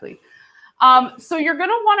 exactly. So you're going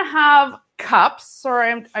to want to have cups.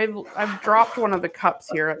 Sorry, I've dropped one of the cups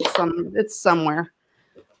here. It's somewhere.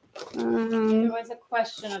 There was a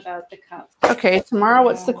question about the cup. Okay, tomorrow,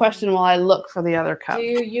 what's the question while I look for the other cup? Do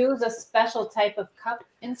you use a special type of cup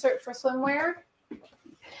insert for swimwear?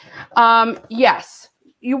 Yes.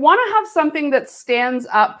 You want to have something that stands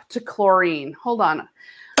up to chlorine. Hold on.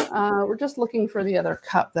 We're just looking for the other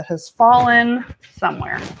cup that has fallen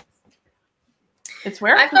somewhere. It's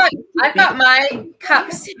where? I've got my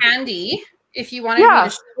cups handy if you wanted me to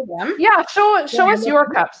show them. Yeah, show us your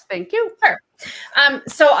cups. Thank you. Sure.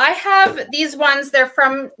 So I have these ones. They're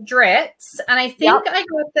from Dritz, and I think I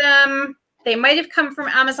got them. They might have come from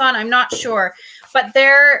Amazon. I'm not sure, but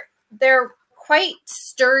they're quite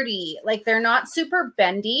sturdy. Like they're not super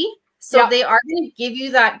bendy. So they are going to give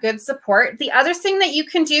you that good support. The other thing that you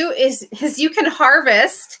can do is you can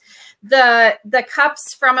harvest the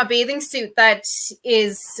cups from a bathing suit that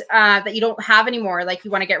is that you don't have anymore. Like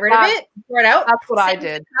you want to get rid of it, throw it out. That's what I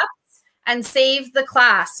did. And save the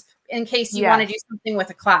clasp in case you want to do something with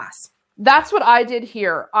a clasp. That's what I did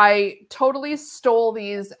here. I totally stole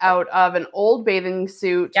these out of an old bathing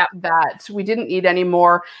suit that we didn't need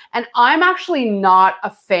anymore. And I'm actually not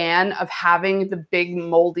a fan of having the big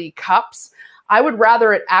moldy cups. I would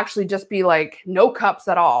rather it actually just be like no cups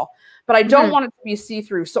at all. But I don't want it to be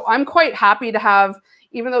see-through. So I'm quite happy to have,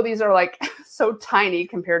 even though these are like so tiny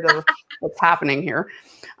compared to what's happening here.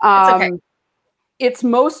 It's okay. It's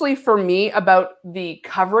mostly for me about the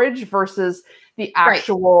coverage versus the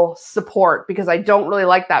actual support, because I don't really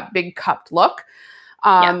like that big cupped look.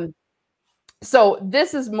 So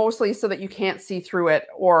this is mostly so that you can't see through it,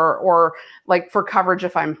 or like for coverage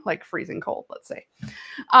if I'm like freezing cold, let's say.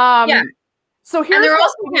 So here's, and they're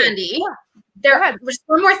also handy. There, just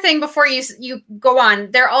one more thing before you go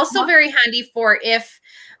on. They're also very handy for if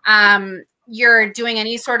you're doing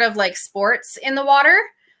any sort of like sports in the water.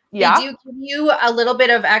 They do give you a little bit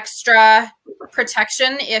of extra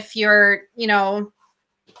protection if you're, you know,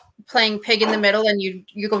 playing pig in the middle and you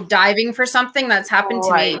go diving for something. That's happened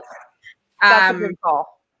to me. That's a good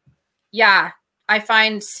call. Yeah, I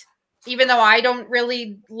find, even though I don't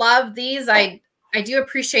really love these, I do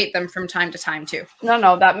appreciate them from time to time too.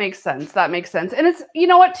 No, that makes sense. That makes sense. And it's, you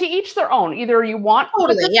know what, to each their own. Either you want,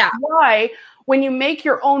 why when you make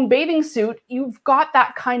your own bathing suit, you've got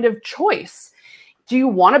that kind of choice. Do you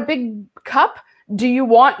want a big cup? Do you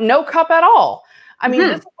want no cup at all? I mean,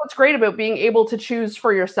 this is what's great about being able to choose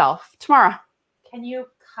for yourself. Tamara. Can you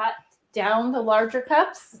cut down the larger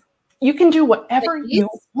cups? You can do whatever you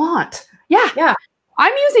want. Yeah.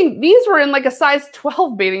 I'm using, these were in like a size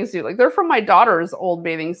 12 bathing suit. Like they're from my daughter's old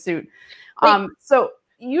bathing suit. So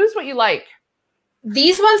use what you like.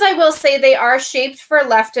 These ones, I will say, they are shaped for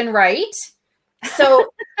left and right. So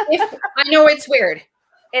if I know it's weird,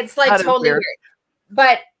 it's like totally weird.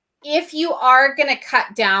 But if you are going to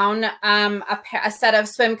cut down a set of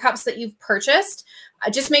swim cups that you've purchased,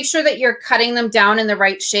 just make sure that you're cutting them down in the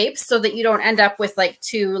right shape so that you don't end up with like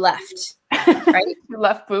two left, right? Two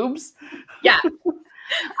left boobs. Yeah.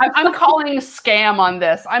 I'm calling scam on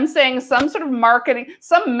this. I'm saying some sort of marketing,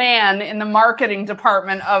 some man in the marketing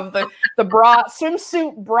department of the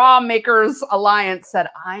swimsuit bra makers alliance said,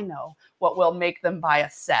 I know what will make them buy a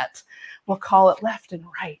set. We'll call it left and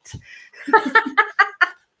right.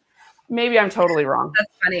 Maybe I'm totally wrong.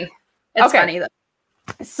 That's funny. It's funny though.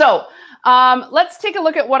 So let's take a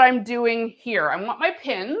look at what I'm doing here. I want my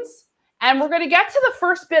pins, and we're going to get to the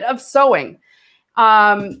first bit of sewing.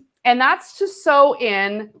 And that's to sew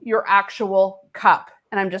in your actual cup.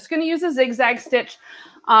 And I'm just going to use a zigzag stitch.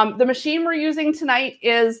 The machine we're using tonight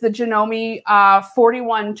is the Janome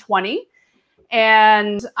 4120.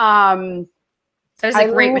 And that is a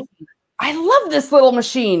great machine. I love this little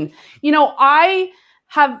machine. You know, I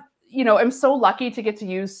have, you know, I'm so lucky to get to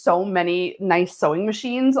use so many nice sewing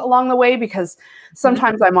machines along the way, because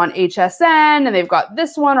sometimes I'm on HSN and they've got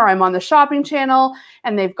this one, or I'm on the shopping channel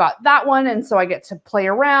and they've got that one. And so I get to play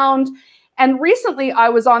around. And recently I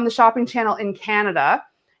was on the shopping channel in Canada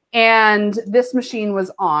and this machine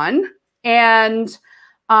was on, and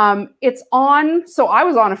it's on. So I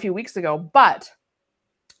was on a few weeks ago, but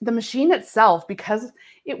the machine itself, because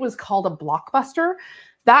it was called a blockbuster,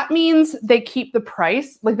 that means they keep the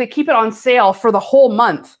price, like they keep it on sale for the whole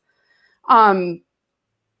month.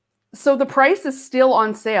 So the price is still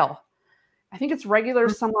on sale. I think it's regular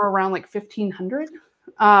somewhere around like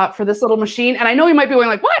 $1,500 for this little machine. And I know you might be going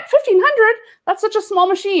like, what, $1,500? That's such a small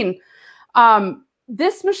machine.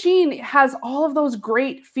 This machine has all of those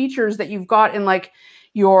great features that you've got in like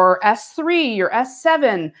your S3, your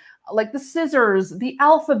S7, like the scissors, the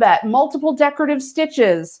alphabet, multiple decorative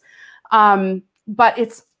stitches. But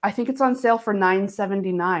I think it's on sale for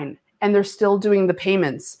 $9.79, and they're still doing the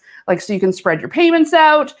payments. Like, so you can spread your payments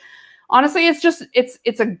out. Honestly,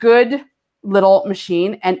 it's a good little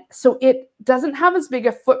machine. And so it doesn't have as big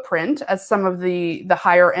a footprint as some of the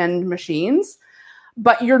higher end machines,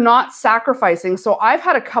 but you're not sacrificing. So I've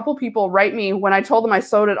had a couple people write me when I told them I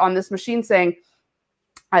sewed it on this machine saying,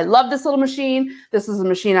 I love this little machine. This is a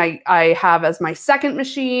machine I have as my second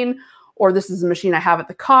machine, or this is a machine I have at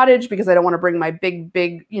the cottage because I don't want to bring my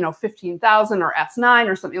big, you know, 15,000 or S9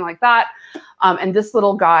 or something like that. And this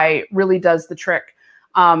little guy really does the trick.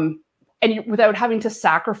 And without having to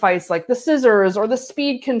sacrifice like the scissors or the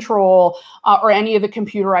speed control or any of the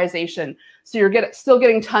computerization. So you're still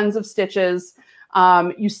getting tons of stitches.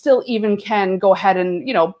 You still even can go ahead and,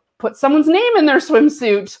 you know, put someone's name in their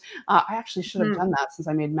swimsuit. I actually should have done that since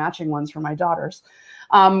I made matching ones for my daughters.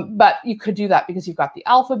 But you could do that because you've got the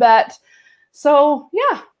alphabet. So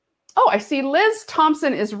yeah. Oh, I see Liz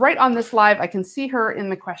Thompson is right on this live. I can see her in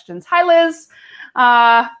the questions. Hi, Liz.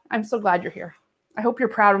 I'm so glad you're here. I hope you're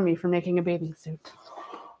proud of me for making a bathing suit.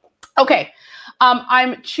 Okay.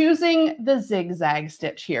 I'm choosing the zigzag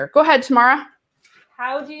stitch here. Go ahead, Tamara.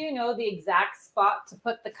 How do you know the exact spot to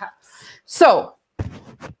put the cups? So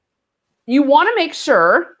you want to make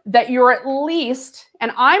sure that you're at least,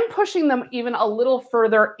 and I'm pushing them even a little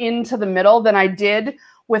further into the middle than I did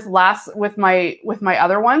with my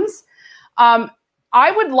other ones.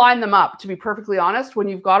 I would line them up, to be perfectly honest, when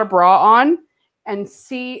you've got a bra on, and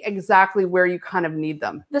see exactly where you kind of need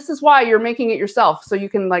them. This is why you're making it yourself, so you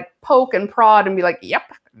can like poke and prod and be like,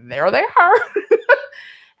 yep, there they are.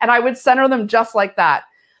 And I would center them just like that.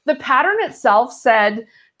 The pattern itself said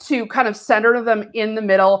to kind of center them in the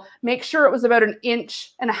middle, make sure it was about 1.5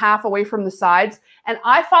 inches away from the sides. And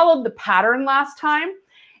I followed the pattern last time.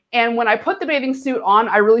 And when I put the bathing suit on,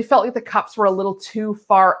 I really felt like the cups were a little too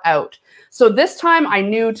far out. So this time I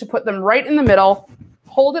knew to put them right in the middle,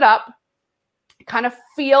 hold it up, kind of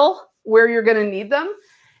feel where you're going to need them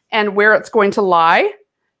and where it's going to lie.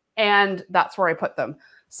 And that's where I put them.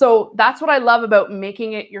 So that's what I love about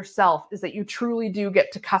making it yourself, is that you truly do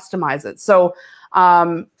get to customize it. So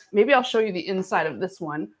maybe I'll show you the inside of this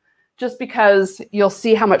one, just because you'll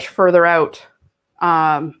see how much further out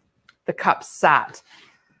the cups sat.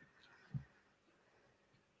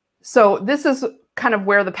 So this is kind of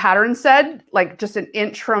where the pattern said, like just 1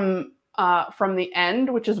 inch from the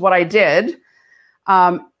end, which is what I did.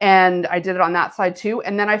 And I did it on that side too.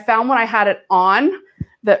 And then I found when I had it on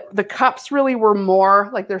that the cups really were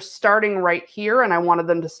more like they're starting right here. And I wanted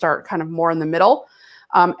them to start kind of more in the middle.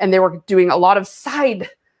 And they were doing a lot of side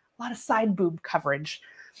boob coverage.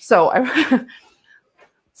 So I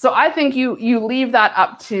think you leave that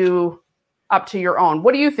up to your own.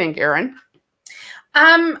 What do you think, Erin?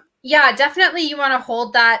 Yeah, definitely. You want to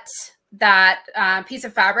hold that piece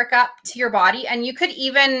of fabric up to your body, and you could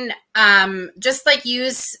even just like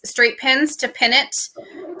use straight pins to pin it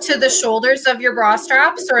to the shoulders of your bra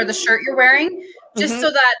straps or the shirt you're wearing, just so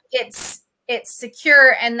that it's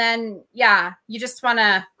secure. And then, yeah, you just want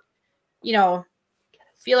to,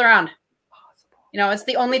 feel around. It's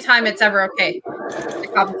the only time it's ever okay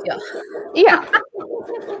to copy feel. Yeah.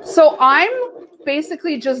 So I'm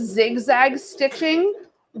basically just zigzag stitching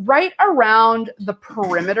right around the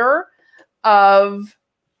perimeter of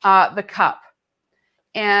the cup.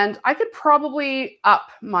 And I could probably up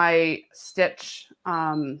my stitch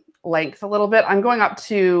length a little bit. I'm going up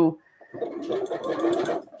to,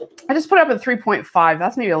 I just put it up at 3.5.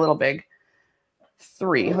 That's maybe a little big.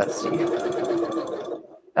 3, let's see.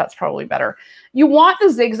 That's probably better. You want the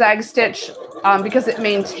zigzag stitch because it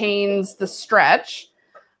maintains the stretch.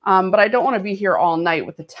 But I don't want to be here all night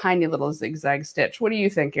with a tiny little zigzag stitch. What do you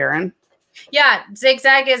think, Erin? Yeah,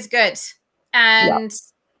 zigzag is good. And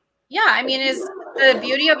yeah, I mean, is the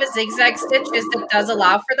beauty of a zigzag stitch is that it does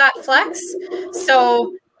allow for that flex.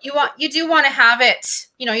 So you do want to have it,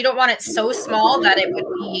 you don't want it so small that it would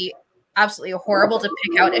be absolutely horrible to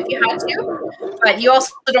pick out if you had to, but you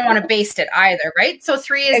also don't want to baste it either, right? So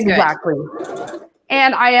 3 is good. Exactly.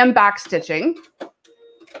 And I am back stitching.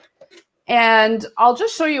 And I'll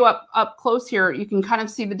just show you up close here. You can kind of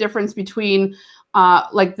see the difference between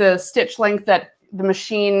like the stitch length that the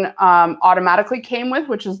machine automatically came with,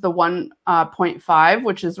 which is the 1.5,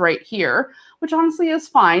 which is right here, which honestly is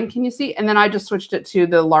fine. Can you see? And then I just switched it to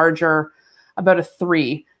the larger, about a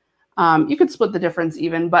 3. You could split the difference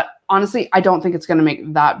even, but honestly, I don't think it's going to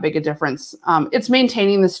make that big a difference. It's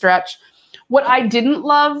maintaining the stretch. What I didn't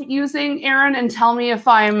love using, Erin, and tell me if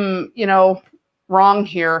I'm, wrong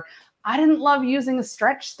here, I didn't love using a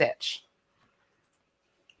stretch stitch.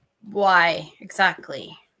 Why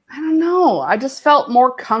exactly? I don't know. I just felt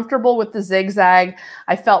more comfortable with the zigzag.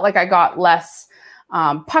 I felt like I got less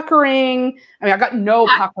puckering. I mean, I got no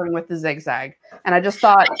puckering with the zigzag. And I just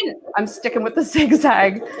thought, I'm sticking with the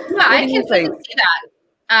zigzag. Yeah, I can totally see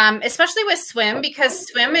that. Especially with swim, because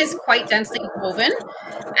swim is quite densely woven.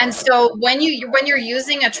 And so when you're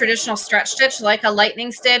using a traditional stretch stitch, like a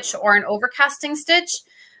lightning stitch or an overcasting stitch,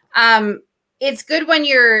 it's good when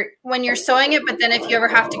you're sewing it, but then if you ever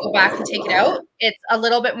have to go back and take it out, it's a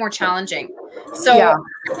little bit more challenging. So yeah.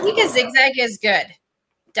 I think a zigzag is good.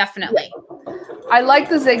 Definitely. Yeah. I like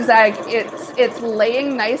the zigzag. It's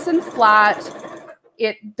laying nice and flat.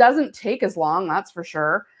 It doesn't take as long, that's for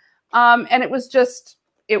sure. And it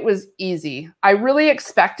was easy. I really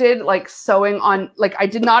expected like sewing on, like I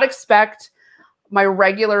did not expect my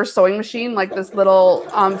regular sewing machine, like this little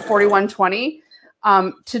 4120,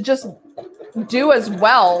 to just do as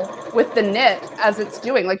well with the knit as it's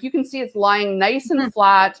doing. Like you can see it's lying nice and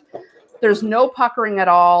flat. There's no puckering at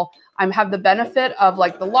all. I have the benefit of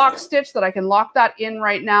like the lock stitch that I can lock that in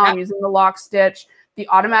right now. I'm using the lock stitch, the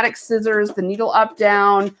automatic scissors, the needle up,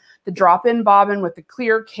 down, the drop-in bobbin with the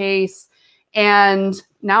clear case. And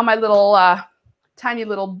now my little tiny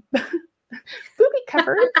little booby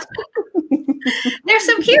covers. They're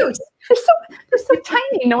so cute. They're so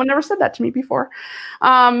tiny. No one ever said that to me before.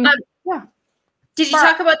 Yeah. Did you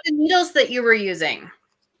talk about the needles that you were using?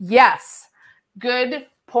 Yes. Good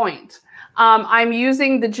point. I'm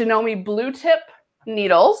using the Janome blue tip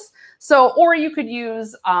needles. So, or you could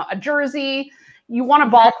use a jersey. You want a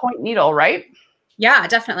ballpoint needle, right? Yeah,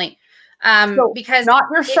 definitely. So because not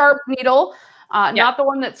your sharp needle, not the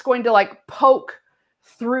one that's going to like poke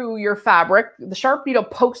through your fabric. The sharp needle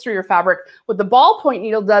pokes through your fabric. What the ballpoint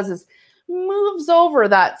needle does is moves over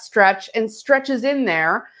that stretch and stretches in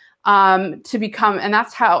there to become, and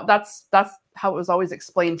that's how it was always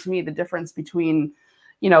explained to me, the difference between,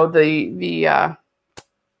 you know, the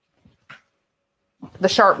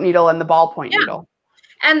sharp needle and the ballpoint needle.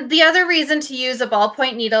 And the other reason to use a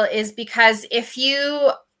ballpoint needle is because if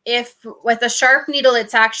with a sharp needle,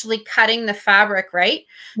 it's actually cutting the fabric, right?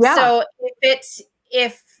 Yeah. So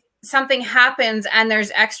if something happens and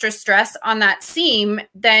there's extra stress on that seam,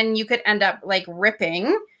 then you could end up like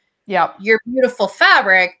ripping your beautiful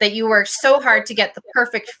fabric that you worked so hard to get the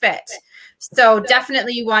perfect fit. So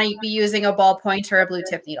definitely you want to be using a ballpoint or a blue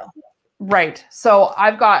tip needle. Right. So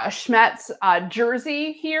I've got a Schmetz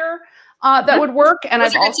jersey here that would work. And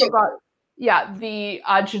I've also got, the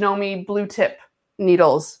Janome blue tip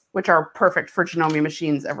needles, which are perfect for Janome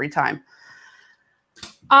machines every time.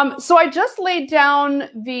 So I just laid down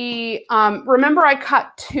the, remember I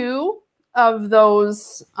cut 2 of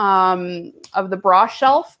those, of the bra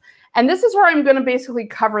shelf. And this is where I'm going to basically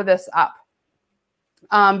cover this up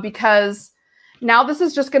because now this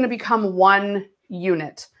is just going to become one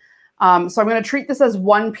unit. So I'm going to treat this as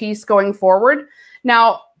one piece going forward.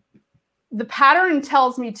 Now, the pattern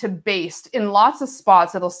tells me to baste. In lots of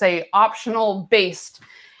spots, it'll say optional baste.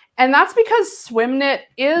 And that's because swim knit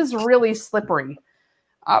is really slippery.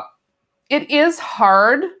 It is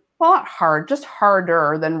hard. Well, not hard, just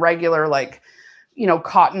harder than regular, like, you know,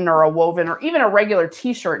 cotton or a woven or even a regular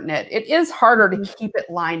t-shirt knit. It is harder to keep it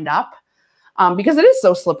lined up because it is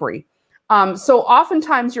so slippery. So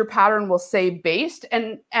oftentimes your pattern will say baste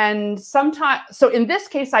and sometimes, so in this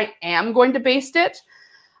case, I am going to baste it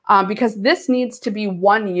because this needs to be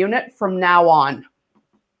one unit from now on.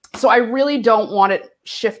 So I really don't want it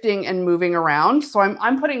shifting and moving around. So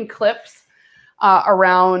I'm putting clips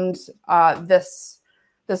around this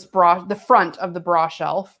bra, the front of the bra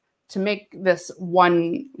shelf to make this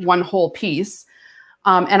one whole piece.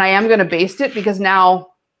 And I am going to baste it because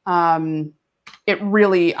now it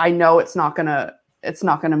really, I know it's not gonna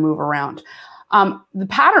move around. The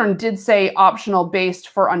pattern did say optional baste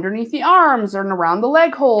for underneath the arms and around the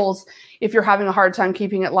leg holes if you're having a hard time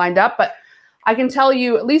keeping it lined up. But I can tell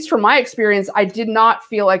you, at least from my experience, I did not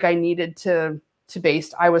feel like I needed to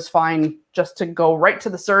baste. I was fine just to go right to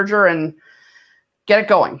the serger and get it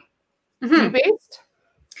going. Do you baste?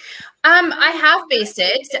 I have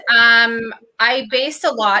basted. I baste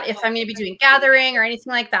a lot if I'm going to be doing gathering or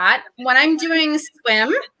anything like that. When I'm doing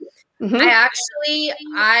swim,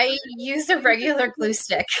 I use a regular glue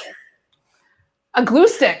stick. A glue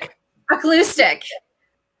stick? A glue stick.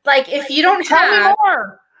 Like if you don't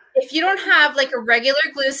have like a regular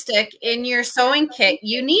glue stick in your sewing kit,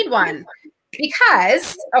 you need one.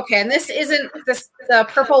 Because, okay, and this isn't the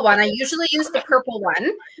purple one. I usually use the purple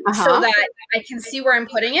one so that I can see where I'm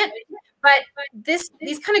putting it. But these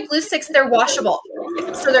kind of glue sticks, they're washable.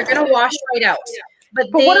 So they're going to wash right out. But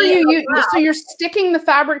what are you using? So you're sticking the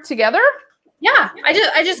fabric together? Yeah, I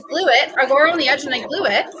just glue it. I go around the edge and I glue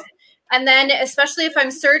it. And then especially if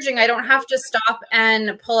I'm serging, I don't have to stop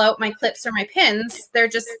and pull out my clips or my pins. They're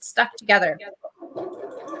just stuck together.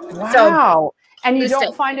 Wow. So, and you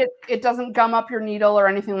don't find it doesn't gum up your needle or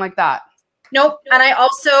anything like that? Nope. And I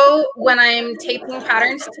also, when I'm taping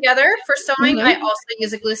patterns together for sewing, I also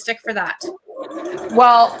use a glue stick for that.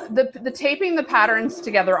 Well, the taping the patterns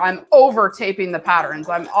together, I'm over taping the patterns.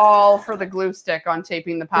 I'm all for the glue stick on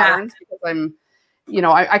taping the patterns because I'm, you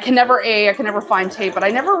know, I can never find tape, but I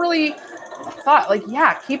never really thought like,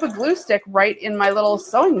 keep a glue stick right in my little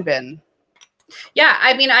sewing bin. Yeah.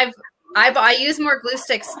 I mean, I use more glue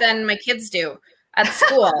sticks than my kids do at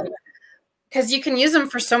school because you can use them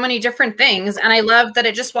for so many different things. And I love that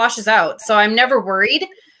it just washes out. So I'm never worried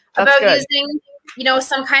about using, you know,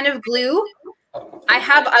 some kind of glue. I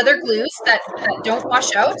have other glues that don't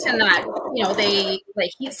wash out and that, you know, they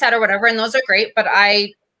like heat set or whatever. And those are great. But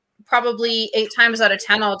I probably 8 times out of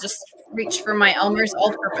 10, I'll just reach for my Elmer's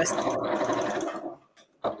all-purpose.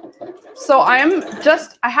 So I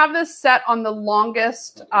have this set on the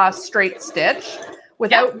longest straight stitch,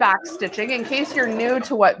 without back stitching. In case you're new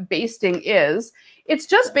to what basting is, it's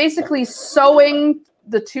just basically sewing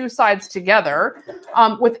the two sides together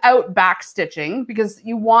without back stitching, because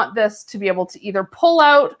you want this to be able to either pull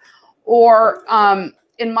out or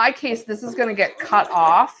in my case, this is going to get cut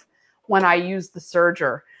off when I use the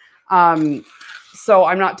serger. So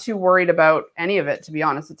I'm not too worried about any of it, to be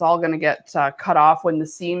honest. It's all going to get cut off when the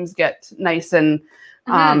seams get nice and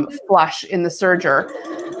flush in the serger.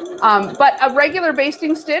 But a regular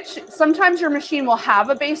basting stitch, sometimes your machine will have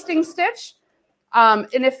a basting stitch. And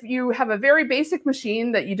if you have a very basic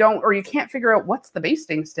machine that you don't, or you can't figure out what's the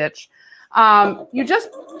basting stitch, you just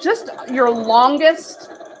your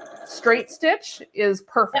longest straight stitch is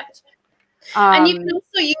perfect. And you can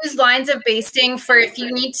also use lines of basting for if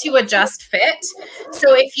you need to adjust fit.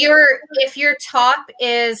 So if your top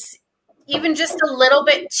is even just a little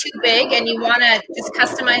bit too big and you want to just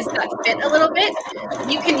customize that fit a little bit,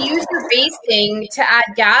 you can use your basting to add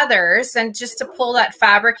gathers and just to pull that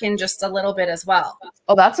fabric in just a little bit as well.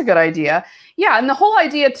 Oh, that's a good idea. Yeah, and the whole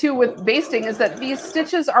idea too with basting is that these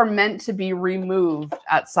stitches are meant to be removed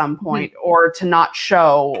at some point or to not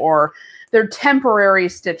show, or they're temporary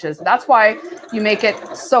stitches. That's why you make it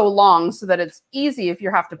so long, so that it's easy if you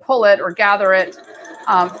have to pull it or gather it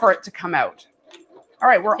for it to come out. All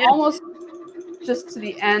right, we're almost just to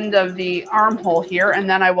the end of the armhole here, and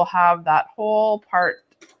then I will have that whole part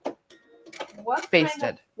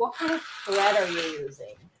basted. What kind of thread are you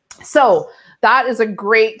using? So that is a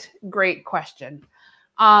great, great question.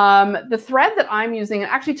 The thread that I'm using, and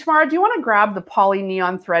actually, Tamara, do you want to grab the poly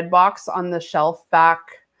neon thread box on the shelf back?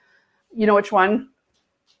 You know which one?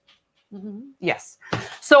 Yes.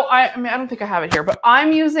 So I mean, I don't think I have it here, but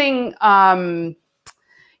I'm using,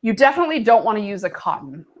 you definitely don't want to use a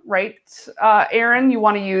cotton, right? Erin, you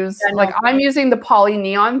want to use, like I'm using the poly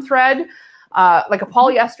neon thread, like a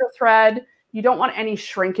polyester thread. You don't want any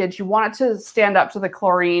shrinkage. You want it to stand up to the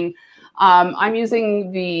chlorine. I'm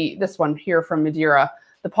using this one here from Madeira,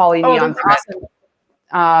 the poly neon thread.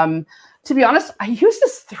 Awesome. To be honest, I use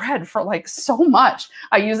this thread for like so much.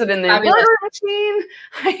 I use it in the embroidery machine.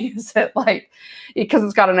 I use it like because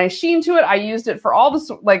it's got a nice sheen to it. I used it for all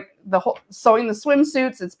the whole sewing the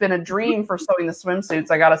swimsuits. It's been a dream for sewing the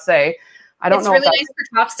swimsuits, I gotta say. I don't know. It's really nice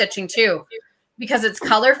for top stitching too, because it's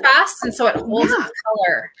color fast and so it holds its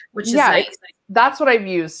color, which is nice. That's what I've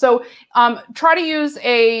used. So try to use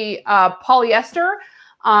a polyester.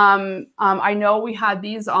 I know we had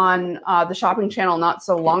these on the shopping channel not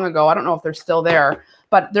so long ago. I don't know if they're still there,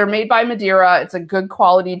 but they're made by Madeira. It's a good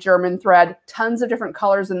quality German thread, tons of different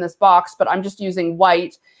colors in this box, but I'm just using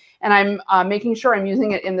white, and I'm making sure I'm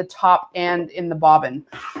using it in the top and in the bobbin.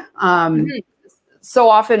 So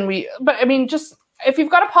often but I mean, just if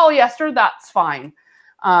you've got a polyester, that's fine.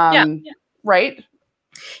 Right?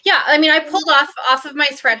 Yeah, I mean, I pulled off of my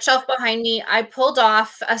thread shelf behind me, I pulled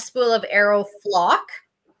off a spool of Arrow flock.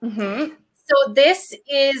 So this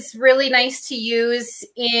is really nice to use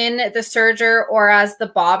in the serger or as the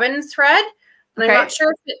bobbin thread. And I'm not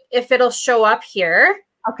sure if it'll show up here.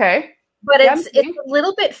 Okay. But it's a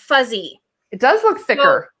little bit fuzzy. It does look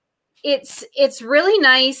thicker. So it's really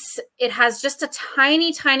nice. It has just a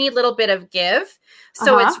tiny, tiny little bit of give.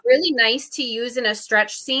 So it's really nice to use in a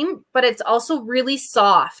stretch seam, but it's also really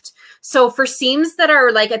soft. So for seams that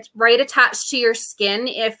are like right attached to your skin,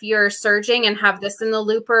 if you're serging and have this in the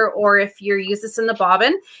looper, or if you use this in the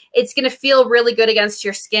bobbin, it's going to feel really good against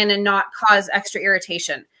your skin and not cause extra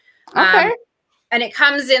irritation. And it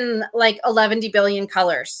comes in like 11 billion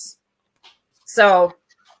colors. So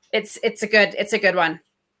it's a good one.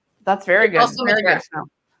 That's very good. Also very good.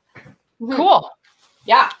 Cool.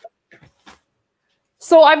 Yeah.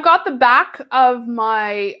 So I've got the back of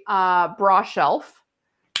my bra shelf.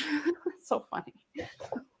 So funny.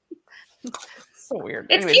 So weird.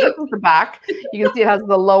 It's anyway, cute. This is the back. You can see it has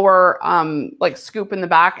the lower like scoop in the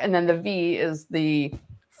back, and then the V is the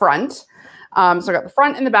front. So I got the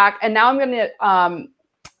front and the back, and now I'm going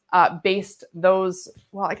to baste those.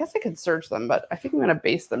 Well, I guess I could serge them, but I think I'm going to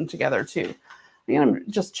baste them together too. I'm going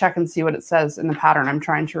to just check and see what it says in the pattern. I'm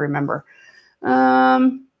trying to remember.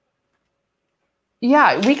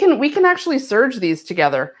 Yeah, we can actually serge these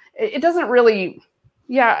together. It doesn't really,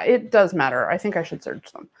 yeah, it does matter. I think I should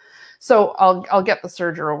serge them. So I'll get the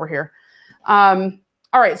serger over here. All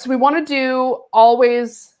right, so we want to do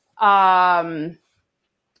always right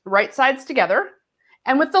sides together.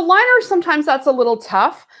 And with the liner, sometimes that's a little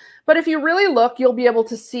tough. But if you really look, you'll be able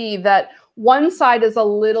to see that one side is a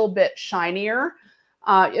little bit shinier.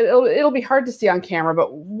 It'll be hard to see on camera,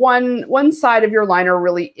 but one side of your liner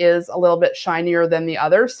really is a little bit shinier than the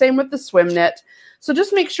other. Same with the swim knit. So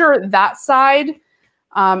just make sure that side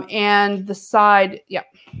And the side, yeah.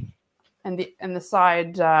 And the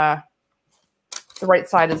side, the right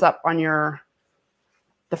side is up on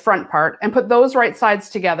the front part, and put those right sides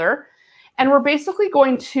together. And we're basically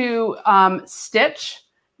going to stitch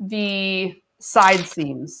the side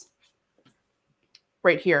seams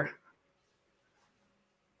right here.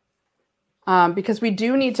 Because we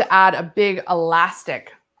do need to add a big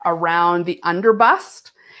elastic around the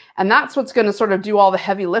underbust. And that's what's going to sort of do all the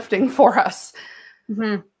heavy lifting for us,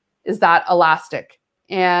 is that elastic.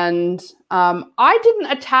 And I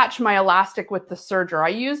didn't attach my elastic with the serger. I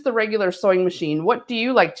used the regular sewing machine. What do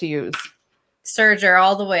you like to use? Serger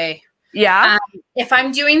all the way. Yeah. If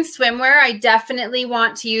I'm doing swimwear, I definitely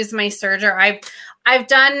want to use my serger. I've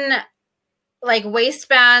done like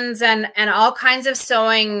waistbands and all kinds of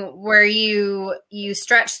sewing where you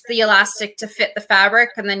stretch the elastic to fit the fabric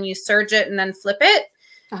and then you serge it and then flip it.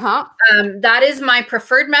 That is my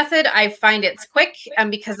preferred method. I find it's quick,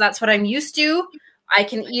 and because that's what I'm used to, I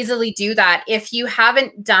can easily do that. If you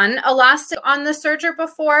haven't done elastic on the serger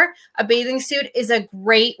before, a bathing suit is a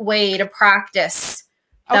great way to practice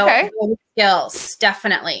those skills.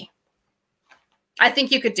 Definitely. I think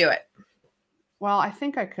you could do it. Well, I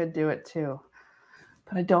think I could do it too,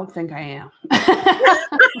 but I don't think I am. That's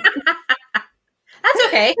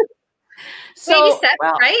okay. So, baby steps,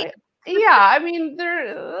 right? Yeah, I mean,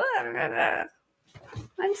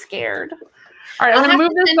 I'm scared. All right, I'm going to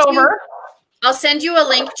move this over. I'll send you a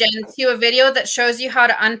link, Jen, to a video that shows you how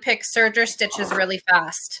to unpick serger stitches really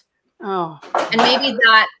fast. Oh. And maybe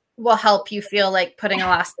that will help you feel like putting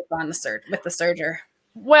elastic on with the serger.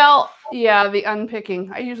 Well, yeah, the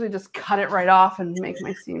unpicking. I usually just cut it right off and make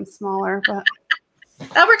my seams smaller, but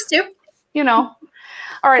that works too. You know.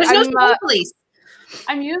 All right,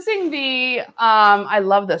 I'm using the I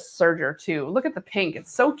love this serger too. Look at the pink.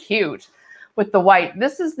 It's so cute with the white.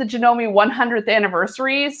 This is the Janome 100th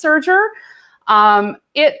Anniversary Serger.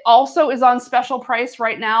 It also is on special price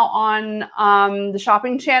right now on the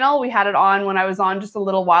shopping channel. We had it on when I was on just a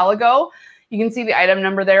little while ago. You can see the item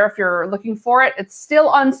number there if you're looking for it. It's still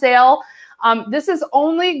on sale. This is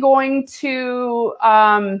only going to,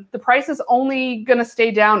 the price is only going to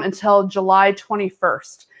stay down until July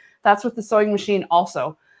 21st. That's with the sewing machine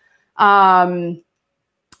also.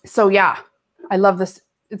 So yeah, I love this.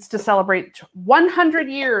 It's to celebrate 100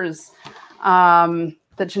 years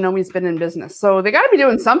that Janome's been in business. So they got to be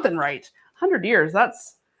doing something right. 100 years.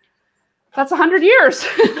 That's 100 years.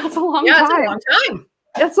 That's a long time. Yeah, it's a long time.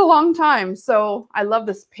 It's a long time. So I love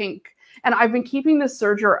this pink. And I've been keeping the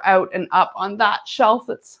serger out and up on that shelf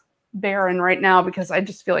that's barren right now because I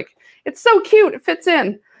just feel like it's so cute. It fits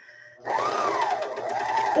in.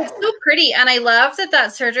 It's so pretty. And I love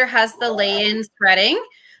that serger has the lay-in threading.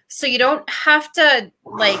 So you don't have to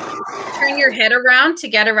like turn your head around to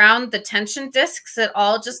get around the tension discs. It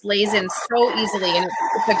all just lays in so easily. And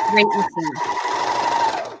it's a great machine.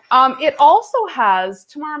 It also has,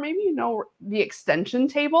 Tamara, maybe you know the extension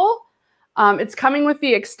table. It's coming with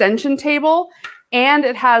the extension table, and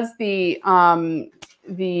it has the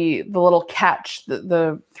little catch,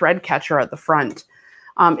 the thread catcher at the front.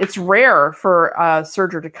 It's rare for a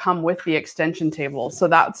serger to come with the extension table, so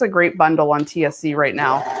that's a great bundle on TSC right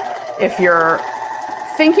now. If you're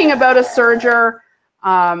thinking about a serger,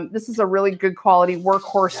 this is a really good quality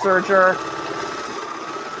workhorse serger,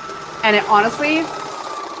 and it honestly.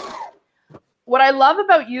 What I love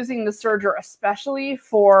about using the serger, especially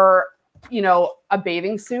for, you know, a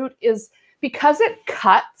bathing suit, is because it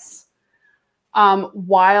cuts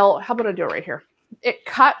while, how about I do it right here? It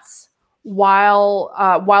cuts while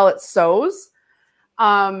it sews.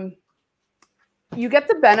 You get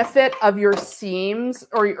the benefit of your seams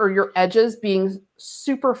or your edges being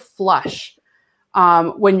super flush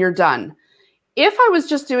when you're done. If I was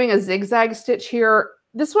just doing a zigzag stitch here,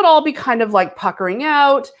 this would all be kind of like puckering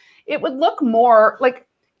out. It would look more like,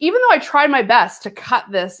 even though I tried my best to cut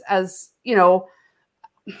this as, you know,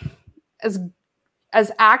 as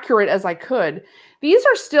accurate as I could, these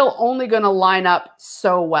are still only going to line up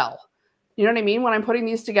so well. You know what I mean? When I'm putting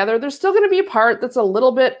these together, there's still going to be a part that's a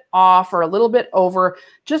little bit off or a little bit over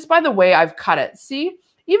just by the way I've cut it. See,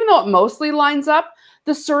 even though it mostly lines up,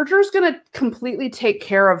 the serger is going to completely take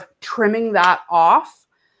care of trimming that off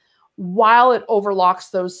while it overlocks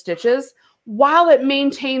those stitches, while it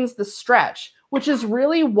maintains the stretch, which is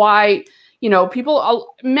really why, you know,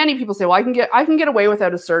 many people say, well, I can get away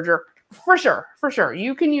without a serger. For sure.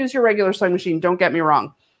 You can use your regular sewing machine. Don't get me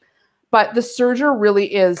wrong. But the serger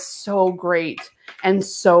really is so great and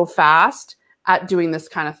so fast at doing this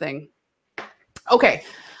kind of thing. Okay.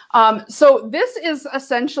 So this is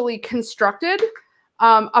essentially constructed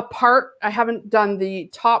apart. I haven't done the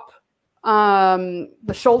top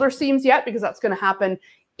the shoulder seams yet because that's going to happen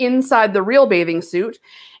inside the real bathing suit.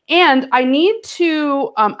 And I need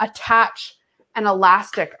to attach an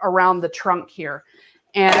elastic around the trunk here.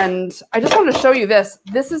 And I just wanted to show you this.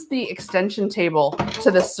 This is the extension table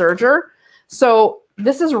to this serger. So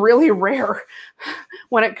this is really rare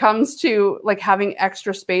when it comes to like having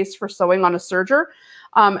extra space for sewing on a serger.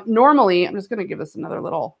 Normally, I'm just going to give this another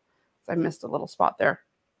little, I missed a little spot there.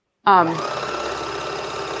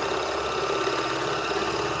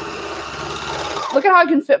 Look at how I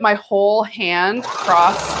can fit my whole hand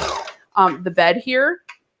across the bed here.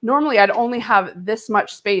 Normally, I'd only have this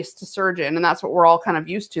much space to serge in, and that's what we're all kind of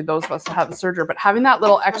used to, those of us that have a serger. But having that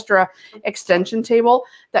little extra extension table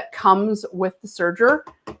that comes with the serger,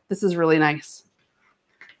 this is really nice.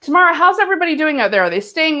 Tamara, how's everybody doing out there? Are they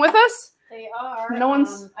staying with us? They are. No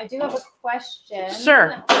one's. I do have a question.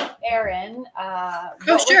 Sure. Erin.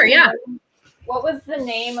 Oh, sure. Yeah. What was the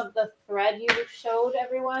name of the thread you showed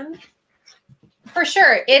everyone? For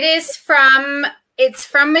sure. It's from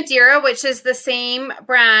Madeira, which is the same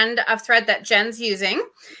brand of thread that Jen's using.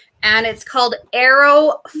 And it's called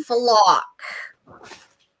Arrow Flock.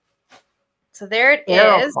 So there it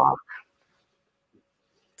is. Flock.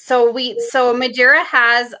 So Madeira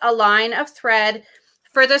has a line of thread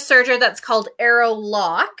for the serger that's called Arrow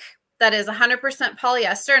Lock. That is 100%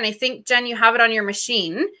 polyester. And I think, Jen, you have it on your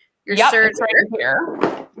machine. Your serger. It's right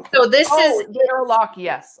here. So this is Arrow Lock,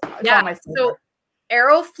 yes. Yeah. So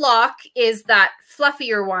Arrow Flock is that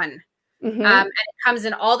fluffier one. Mm-hmm. And it comes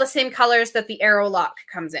in all the same colors that the Arrow Lock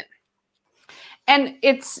comes in. And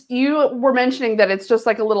you were mentioning that it's just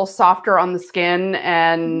like a little softer on the skin.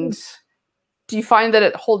 And do you find that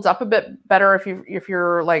it holds up a bit better if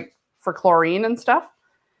you're like for chlorine and stuff?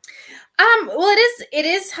 Well, it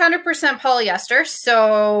is 100% polyester,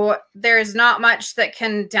 so there's not much that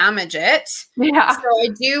can damage it. Yeah.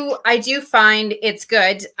 So I do find it's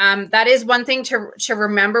good. That is one thing to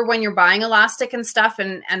remember when you're buying elastic and stuff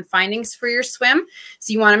and findings for your swim.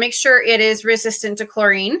 So you want to make sure it is resistant to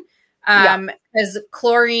chlorine, because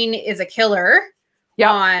chlorine is a killer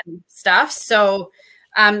on stuff. So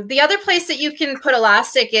the other place that you can put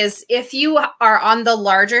elastic is if you are on the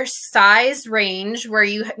larger size range where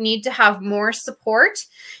you need to have more support,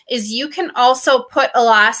 is you can also put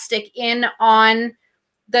elastic in on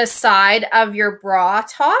the side of your bra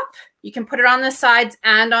top. You can put it on the sides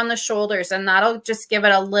and on the shoulders, and that'll just give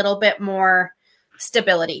it a little bit more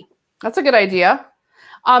stability. That's a good idea.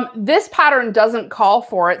 This pattern doesn't call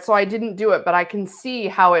for it, so I didn't do it, but I can see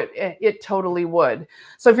how it totally would.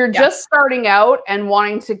 So if you're just starting out and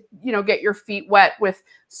wanting to, get your feet wet with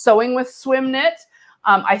sewing with swim knit,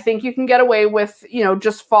 I think you can get away with,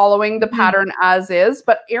 just following the pattern as is.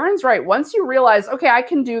 But Erin's right. Once you realize, okay, I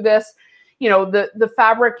can do this, the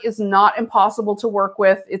fabric is not impossible to work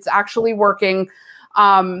with. It's actually working.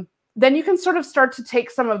 Then you can sort of start to take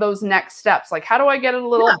some of those next steps. Like, how do I get it a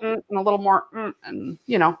little and a little more and,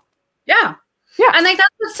 Yeah. And like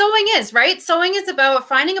that's what sewing is, right? Sewing is about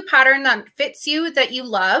finding a pattern that fits you, that you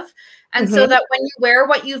love. And so that when you wear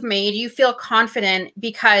what you've made, you feel confident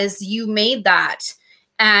because you made that.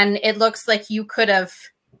 And it looks like you could have,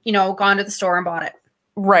 gone to the store and bought it.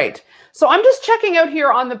 Right. So I'm just checking out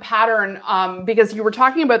here on the pattern because you were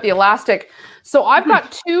talking about the elastic. So I've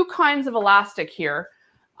got two kinds of elastic here.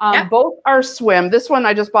 Both are swim. This one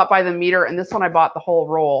I just bought by the meter, and this one I bought the whole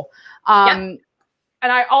roll. And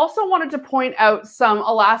I also wanted to point out some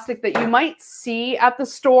elastic that you might see at the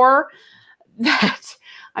store that,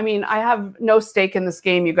 I mean, I have no stake in this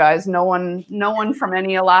game, you guys. No one from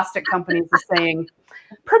any elastic companies is saying,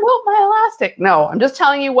 promote my elastic. No, I'm just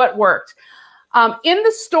telling you what worked. In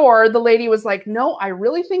the store, the lady was like, no, I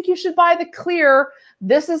really think you should buy the clear.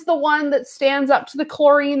 This is the one that stands up to the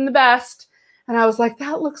chlorine the best. And I was like,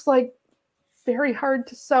 that looks like very hard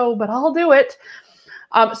to sew, but I'll do it.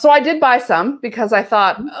 So I did buy some because I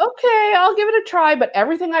thought, okay, I'll give it a try. But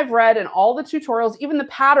everything I've read and all the tutorials, even the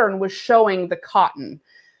pattern was showing the cotton,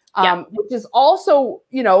 which is also,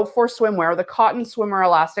 for swimwear, the cotton swimwear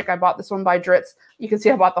elastic. I bought this one by Dritz. You can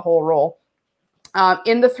see I bought the whole roll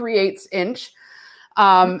in the 3/8 inch.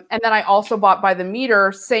 And then I also bought by the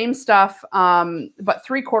meter, same stuff, but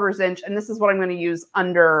 3/4 inch. And this is what I'm going to use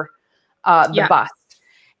under the bust.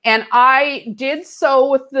 And I did sew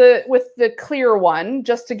with the clear one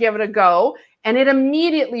just to give it a go, and it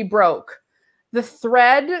immediately broke. The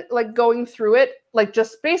thread, like going through it, like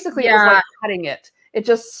just basically it was like cutting it. It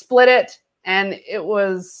just split it, and it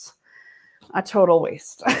was a total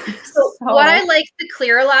waste. So what I like the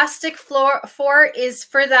clear elastic for is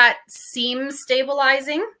for that seam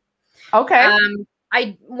stabilizing. Okay.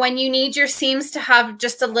 When you need your seams to have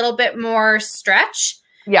just a little bit more stretch.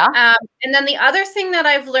 Yeah. And then the other thing that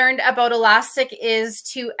I've learned about elastic is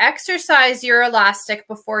to exercise your elastic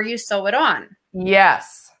before you sew it on.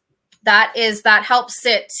 Yes. That helps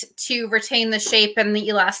it to retain the shape and the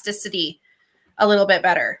elasticity a little bit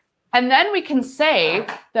better. And then we can say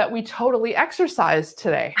that we totally exercised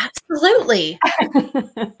today. Absolutely.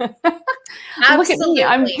 Look at me.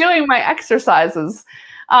 I'm doing my exercises.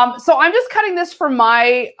 So I'm just cutting this for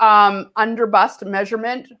my under bust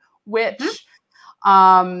measurement, which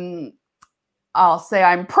I'll say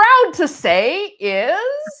I'm proud to say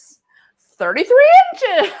is 33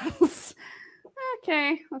 inches.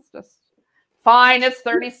 Okay, let's just fine. It's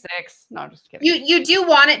 36. No, I'm just kidding. You do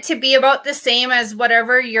want it to be about the same as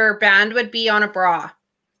whatever your band would be on a bra.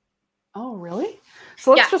 Oh, really?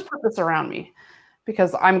 So let's just put this around me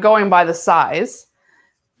because I'm going by the size.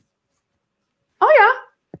 Oh yeah,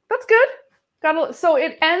 that's good. So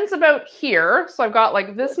it ends about here. So I've got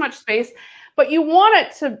like this much space, but you want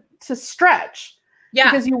it to stretch.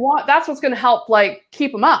 Yeah. Because that's what's going to help like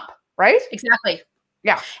keep them up, right? Exactly.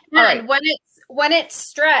 Yeah. And when it's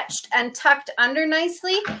stretched and tucked under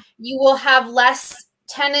nicely, you will have less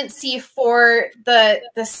tendency for the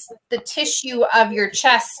tissue of your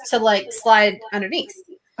chest to like slide underneath.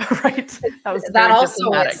 Right. That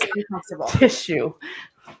also is uncomfortable. Tissue.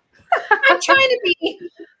 I'm trying to be,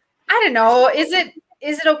 I don't know. Is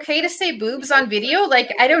it okay to say boobs on video?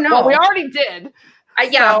 Like, I don't know. Well, we already did.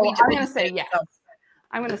 Yeah. So I'm going to say yes.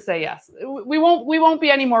 I'm going to say yes. We won't be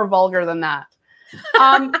any more vulgar than that.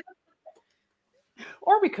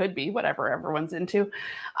 Or we could be, whatever everyone's into.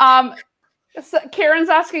 So Karen's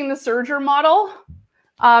asking the Serger model.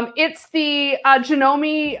 It's the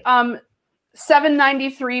Janome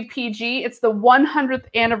 793 PG. It's the 100th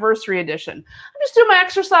anniversary edition. I'm just doing my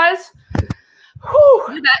exercise.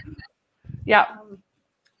 Whew. Yeah.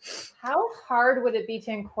 How hard would it be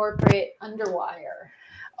to incorporate underwire?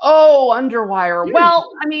 Oh, underwire.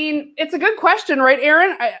 Well, I mean, it's a good question, right,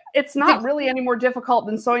 Erin? It's not really any more difficult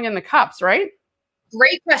than sewing in the cups, right?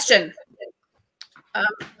 Great question.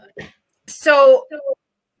 So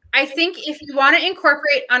I think if you want to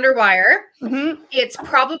incorporate underwire, it's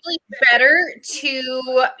probably better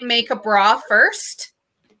to make a bra first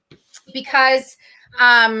because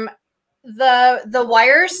the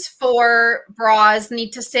wires for bras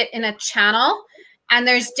need to sit in a channel, and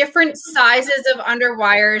there's different sizes of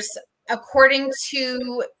underwires according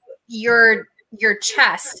to your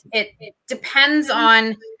chest. It depends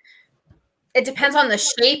on the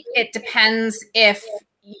shape. It depends if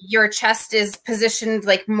your chest is positioned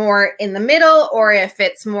like more in the middle or if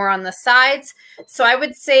it's more on the sides. So I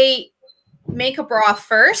would say make a bra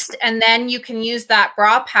first, and then you can use that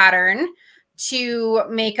bra pattern to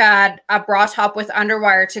make a bra top with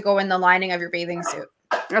underwire to go in the lining of your bathing suit.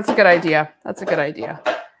 That's a good idea. That's a good idea.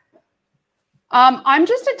 I'm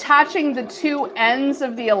just attaching the two ends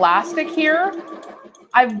of the elastic here.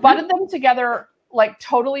 I've butted them together like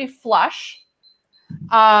totally flush.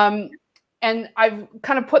 And I've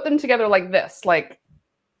kind of put them together like this, like,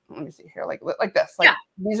 let me see here, like this. Like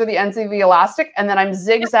these are the ends of the elastic, and then I'm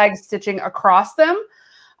zigzag stitching across them,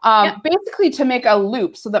 basically to make a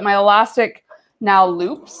loop so that my elastic now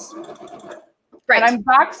loops. Right. And I'm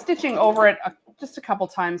back stitching over it just a couple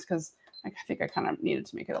times because I think I kind of needed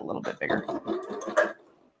to make it a little bit bigger.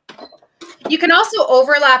 You can also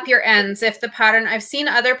overlap your ends if the pattern, I've seen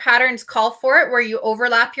other patterns call for it where you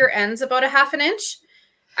overlap your ends about 1/2 inch.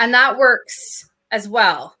 And that works as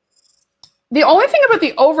well. The only thing about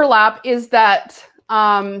the overlap is that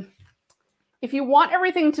if you want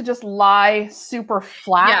everything to just lie super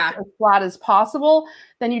flat, as flat as possible,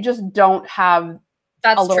 then you just don't have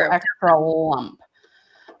a little extra lump.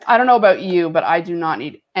 I don't know about you, but I do not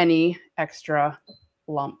need any extra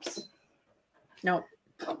lumps. No.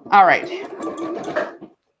 All right.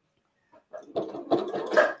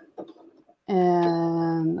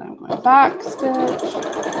 And I'm going to back stitch.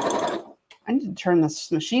 I need to turn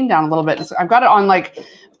this machine down a little bit. I've got it on like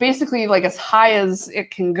basically like as high as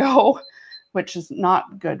it can go, which is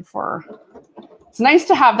not good for. It's nice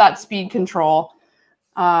to have that speed control.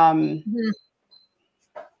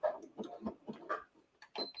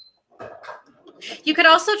 You could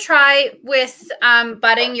also try with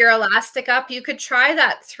butting your elastic up. You could try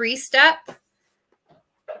that 3-step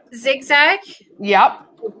zigzag. Yep.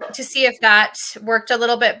 To see if that worked a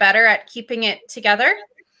little bit better at keeping it together.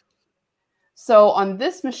 So on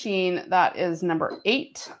this machine, that is number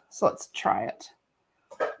 8. So let's try it.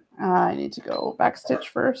 I need to go back stitch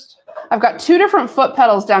first. I've got 2 different foot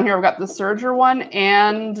pedals down here. I've got the Serger one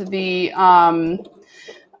and the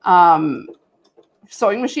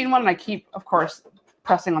sewing machine one. And I keep, of course,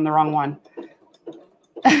 pressing on the wrong one.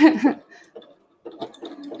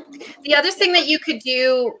 The other thing that you could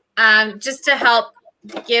do just to help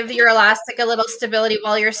give your elastic a little stability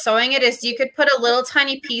while you're sewing it is you could put a little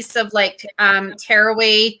tiny piece of like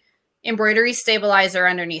tearaway embroidery stabilizer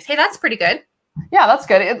underneath. Hey, that's pretty good. Yeah, that's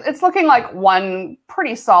good. It's looking like one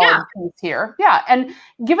pretty solid piece here. Yeah, and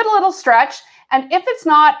give it a little stretch. And if it's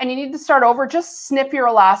not, and you need to start over, just snip your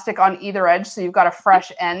elastic on either edge so you've got a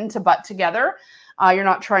fresh end to butt together. You're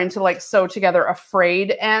not trying to like sew together a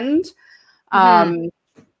frayed end.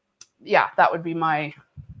 Yeah, that would be my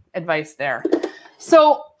advice there.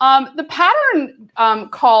 So the pattern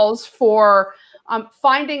calls for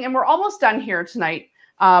finding, and we're almost done here tonight.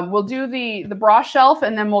 We'll do the bra shelf,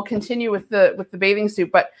 and then we'll continue with the bathing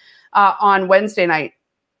suit, but on Wednesday night.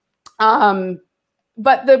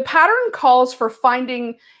 But the pattern calls for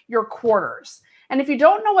finding your quarters. And if you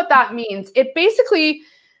don't know what that means, it basically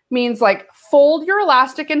means like fold your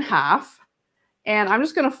elastic in half. And I'm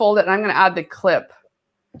just going to fold it, and I'm going to add the clip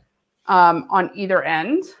on either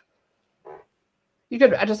end. You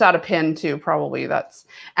could just add a pin too, probably.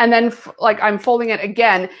 And then like I'm folding it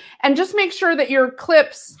again, and just make sure that your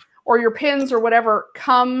clips or your pins or whatever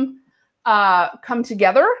come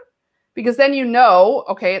together, because then you know,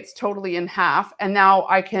 okay, it's totally in half. And now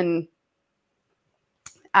I can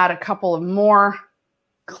add a couple of more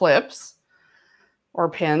clips or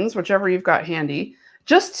pins, whichever you've got handy,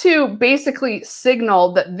 just to basically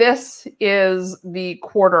signal that this is the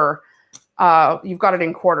quarter. You've got it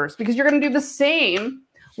in quarters, because you're going to do the same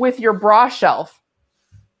with your bra shelf,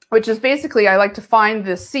 which is basically, I like to find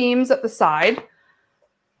the seams at the side.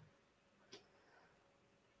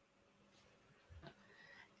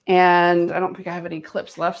 And I don't think I have any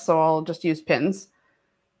clips left, so I'll just use pins.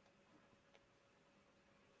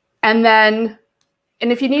 And then,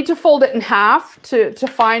 and if you need to fold it in half to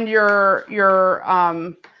find your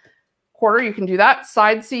quarter, you can do that.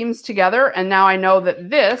 Side seams together, and now I know that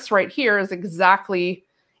this right here is exactly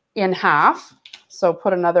in half. So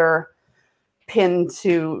put another pin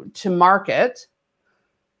to mark it.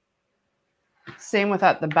 Same with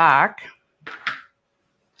at the back.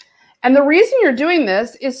 And the reason you're doing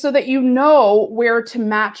this is so that you know where to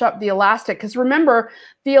match up the elastic. Because remember,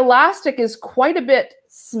 the elastic is quite a bit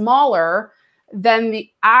smaller than the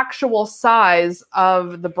actual size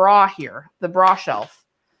of the bra here, the bra shelf.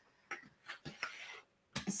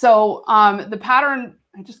 So the pattern,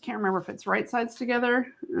 I just can't remember if it's right sides together.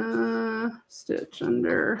 Stitch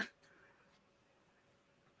under.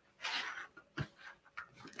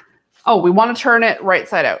 Oh, we want to turn it right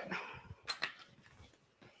side out.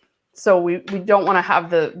 So we don't want to have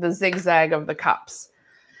the zigzag of the cups.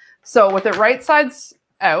 So with it right sides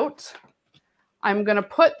out, I'm going to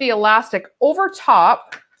put the elastic over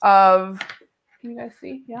top of, can you guys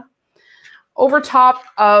see? Yeah. Over top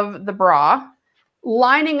of the bra,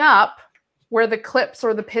 lining up where the clips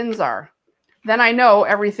or the pins are. Then I know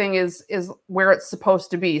everything is where it's supposed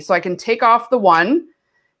to be. So I can take off the one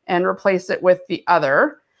and replace it with the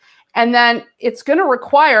other. And then it's going to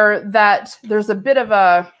require that there's a bit of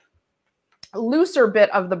a looser bit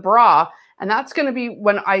of the bra, and that's going to be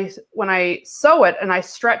when I sew it and I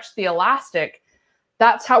stretch the elastic.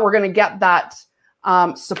 That's how we're going to get that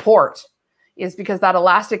support, is because that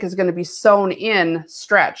elastic is going to be sewn in,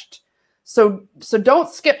 stretched. So don't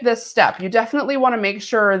skip this step. You definitely want to make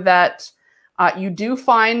sure that you do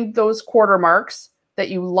find those quarter marks, that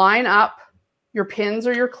you line up your pins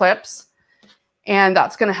or your clips, and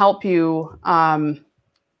that's going to help you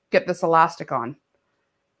get this elastic on.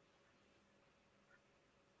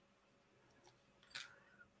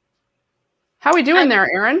 How are we doing there,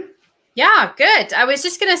 Erin? Yeah, good. I was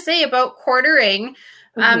just going to say about quartering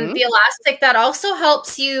the elastic, that also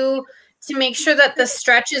helps you to make sure that the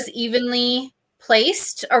stretch is evenly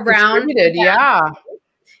placed around. Yeah.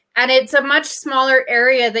 And it's a much smaller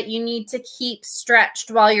area that you need to keep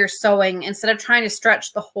stretched while you're sewing, instead of trying to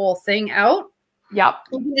stretch the whole thing out. Yep.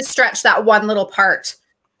 You need to stretch that one little part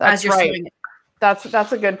as you're sewing it.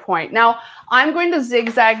 That's a good point. Now, I'm going to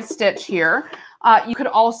zigzag stitch here. You could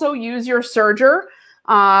also use your serger.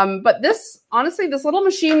 But this, honestly, this little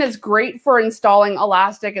machine is great for installing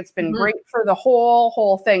elastic. It's been great for the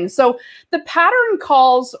whole thing. So the pattern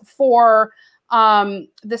calls for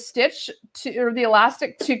the stitch or the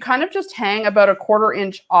elastic to kind of just hang about a 1/4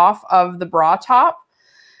 inch off of the bra top.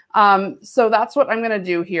 So that's what I'm going to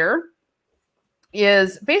do here.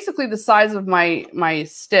 Is basically the size of my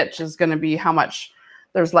stitch is going to be how much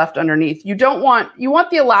there's left underneath. You want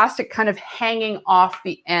the elastic kind of hanging off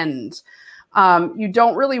the end. You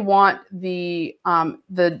don't really want the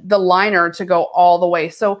liner to go all the way.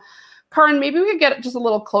 So Karin, maybe we could get just a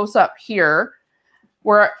little close up here,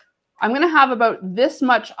 where I'm going to have about this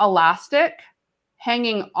much elastic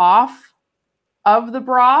hanging off of the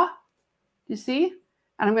bra. You see?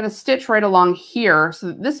 And I'm going to stitch right along here. So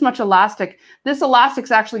that this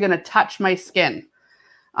elastic's actually going to touch my skin.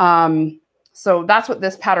 So that's what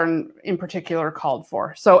this pattern in particular called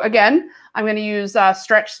for. So again, I'm going to use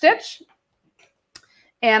stretch stitch,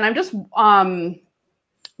 and I'm just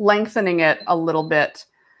lengthening it a little bit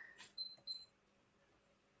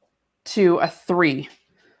to a 3.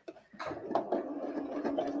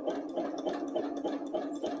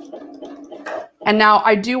 And now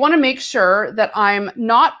I do want to make sure that I'm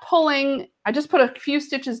not pulling. I just put a few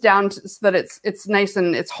stitches down so that it's nice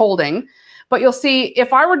and it's holding. But you'll see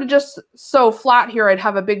if I were to just sew flat here, I'd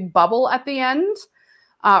have a big bubble at the end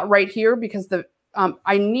right here, because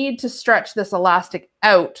I need to stretch this elastic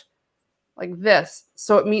out like this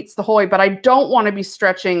so it meets the whole way, but I don't want to be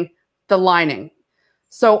stretching the lining.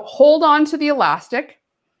 So hold on to the elastic,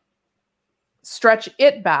 stretch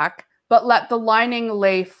it back, but let the lining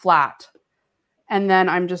lay flat. And then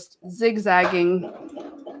I'm just zigzagging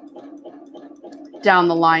down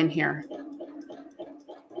the line here.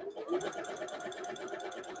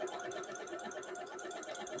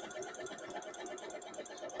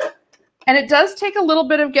 And it does take a little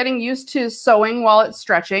bit of getting used to sewing while it's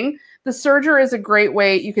stretching. The serger is a great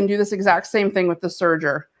way. You can do this exact same thing with the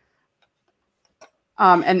serger.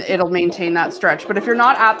 And it'll maintain that stretch. But if you're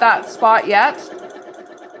not at that spot yet,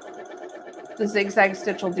 the zigzag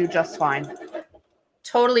stitch will do just fine.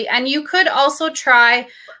 Totally. And you could also try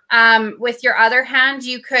with your other hand,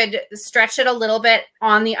 you could stretch it a little bit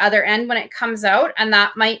on the other end when it comes out, and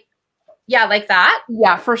that might, yeah, like that.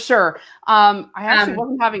 Yeah, for sure. I actually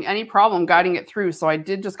wasn't having any problem guiding it through, so I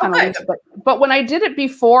did just kind of leave it. But when I did it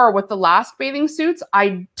before with the last bathing suits,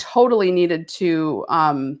 I totally needed to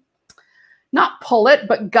not pull it,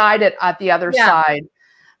 but guide it at the other side.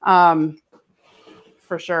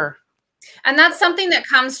 For sure. And that's something that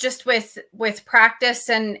comes just with practice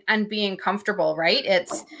and being comfortable, right?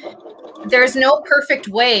 There's no perfect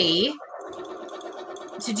way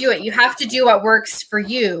to do it. You have to do what works for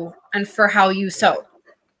you and for how you sew.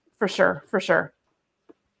 For sure, for sure.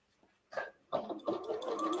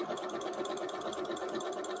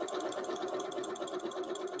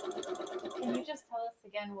 Can you just tell us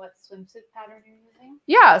again what swimsuit pattern you're using?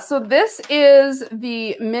 Yeah, so this is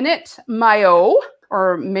the Minute Maillot,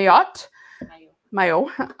 or Maillot.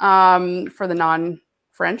 Maillot, for the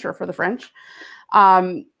non-French or for the French.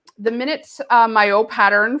 The Minute Maillot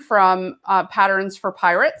pattern from Patterns for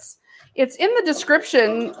Pirates. It's in the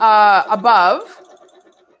description above,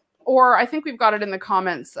 or I think we've got it in the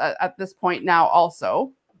comments at this point now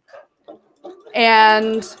also.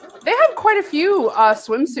 And they have quite a few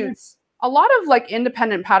swimsuits. A lot of like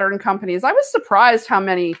independent pattern companies. I was surprised how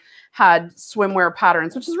many had swimwear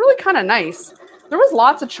patterns, which is really kind of nice. There was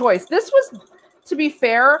lots of choice. This was, to be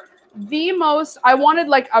fair, the most, I wanted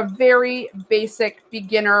like a very basic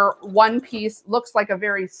beginner one piece, looks like a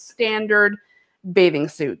very standard bathing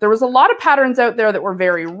suit. There was a lot of patterns out there that were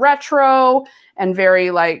very retro and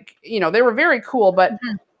very like, you know, they were very cool, but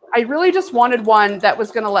I really just wanted one that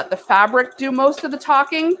was going to let the fabric do most of the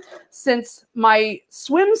talking, since my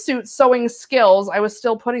swimsuit sewing skills, I was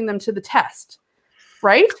still putting them to the test,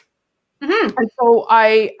 right? And so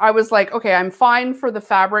I was like, okay, I'm fine for the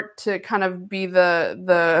fabric to kind of be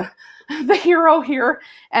the hero here.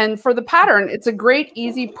 And for the pattern, it's a great,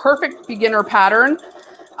 easy, perfect beginner pattern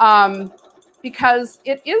because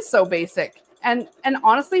it is so basic. And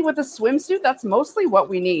honestly, with a swimsuit, that's mostly what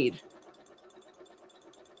we need.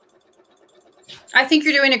 I think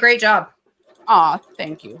you're doing a great job. Aw,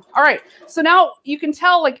 thank you. All right. So now you can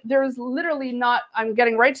tell, like, there's literally not, I'm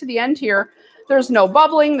getting right to the end here. There's no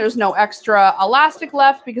bubbling. There's no extra elastic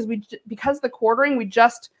left because the quartering,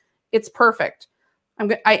 it's perfect.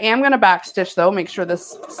 I am going to back stitch though. Make sure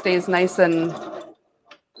this stays nice and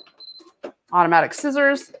automatic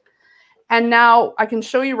scissors. And now I can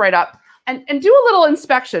show you right up and do a little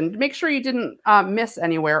inspection. Make sure you didn't miss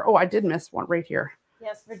anywhere. Oh, I did miss one right here.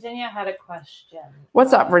 Yes, Virginia had a question.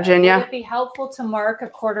 What's up, Virginia? Would it be helpful to mark a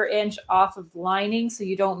 1/4 inch off of lining so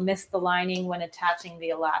you don't miss the lining when attaching the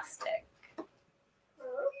elastic?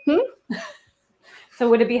 So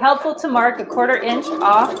would it be helpful to mark a 1/4 inch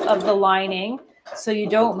off of the lining so you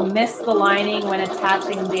don't miss the lining when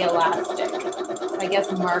attaching the elastic? So I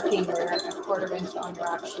guess marking where a 1/4 inch on your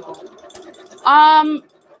actual.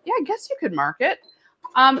 Yeah, I guess you could mark it.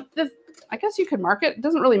 I guess you could mark it. It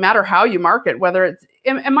doesn't really matter how you mark it, whether it's,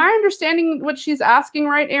 am I understanding what she's asking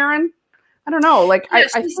right, Erin? I don't know. Like, yeah,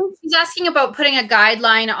 I think she's asking about putting a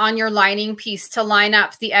guideline on your lining piece to line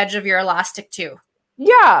up the edge of your elastic too.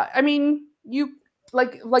 Yeah. I mean, you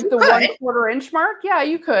like the 1/4 inch mark. Yeah,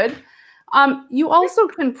 you could. You also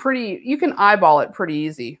can you can eyeball it pretty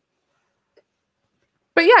easy.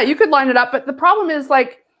 But yeah, you could line it up. But the problem is,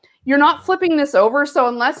 like, you're not flipping this over. So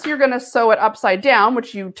unless you're going to sew it upside down,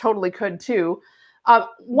 which you totally could too,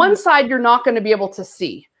 one side you're not going to be able to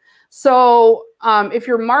see. So if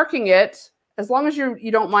you're marking it, as long as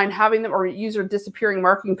you don't mind having them or use your disappearing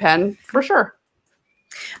marking pen, for sure.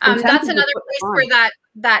 That's another place where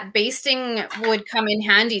that basting would come in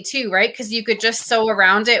handy too, right? Because you could just sew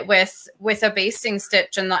around it with a basting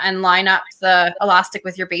stitch and line up the elastic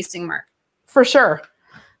with your basting mark. For sure.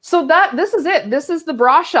 So this is it. This is the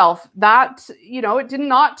bra shelf. That, you know, it did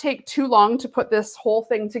not take too long to put this whole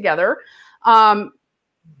thing together. And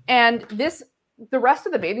the rest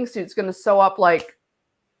of the bathing suit's going to sew up like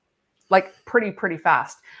pretty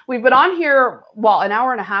fast. We've been on here, well, an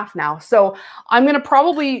hour and a half now. So I'm going to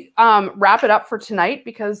probably wrap it up for tonight,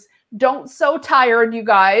 because don't sew tired, you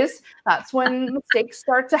guys. That's when mistakes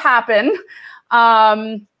start to happen.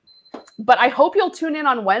 But I hope you'll tune in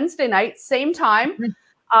on Wednesday night, same time.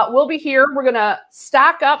 We'll be here. We're going to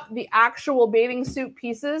stack up the actual bathing suit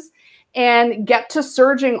pieces and get to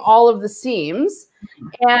serging all of the seams.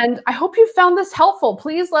 And I hope you found this helpful.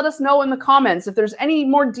 Please let us know in the comments if there's any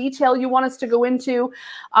more detail you want us to go into.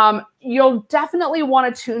 You'll definitely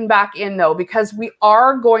want to tune back in, though, because we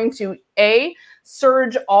are going to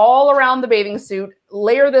serge all around the bathing suit,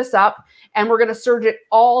 layer this up, and we're going to serge it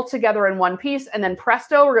all together in one piece. And then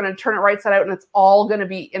presto, we're going to turn it right side out, and it's all going to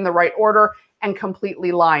be in the right order and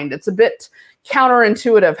completely lined. It's a bit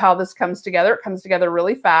counterintuitive how this comes together. It comes together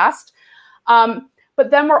really fast. But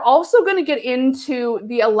then we're also going to get into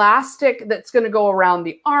the elastic that's going to go around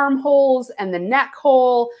the armholes and the neck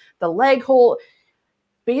hole, the leg hole.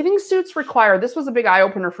 Bathing suits require, this was a big eye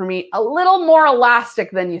opener for me, a little more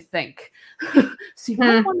elastic than you think. So you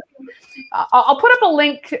might want to, I'll put up a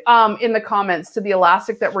link in the comments to the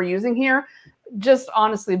elastic that we're using here. Just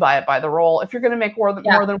honestly buy it by the roll. If you're going to make more than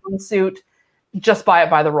one suit, just buy it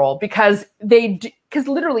by the roll, because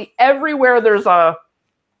literally everywhere there's a,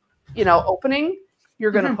 you know, opening, you're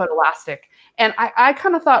going to put elastic. And I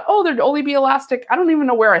kind of thought, oh, there'd only be elastic. I don't even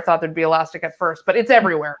know where I thought there'd be elastic at first, but it's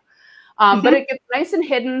everywhere. But it gets nice and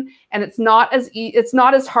hidden, and it's not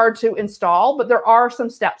as hard to install, but there are some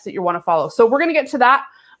steps that you want to follow. So we're going to get to that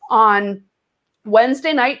on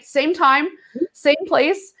Wednesday night, same time, same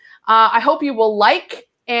place. I hope you will like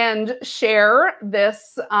and share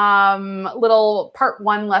this little part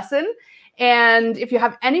 1 lesson. And if you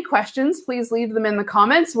have any questions, please leave them in the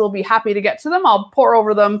comments. We'll be happy to get to them. I'll pour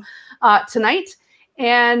over them tonight.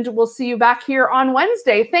 And we'll see you back here on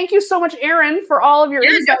Wednesday. Thank you so much, Erin, for all of your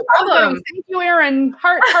insight. No problem. Thank you, Erin.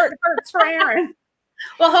 Hearts for Erin.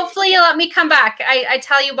 Well, hopefully you'll let me come back. I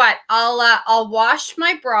tell you what, I'll wash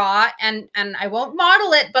my bra and I won't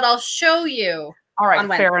model it, but I'll show you. All right,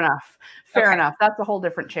 fair enough. Fair enough. That's a whole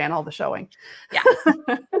different channel, the showing. Yeah.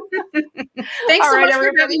 Thanks so much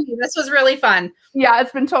for having me. This was really fun. Yeah,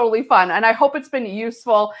 it's been totally fun. And I hope it's been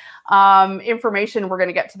useful information. We're going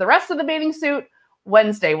to get to the rest of the bathing suit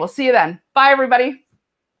Wednesday. We'll see you then. Bye, everybody.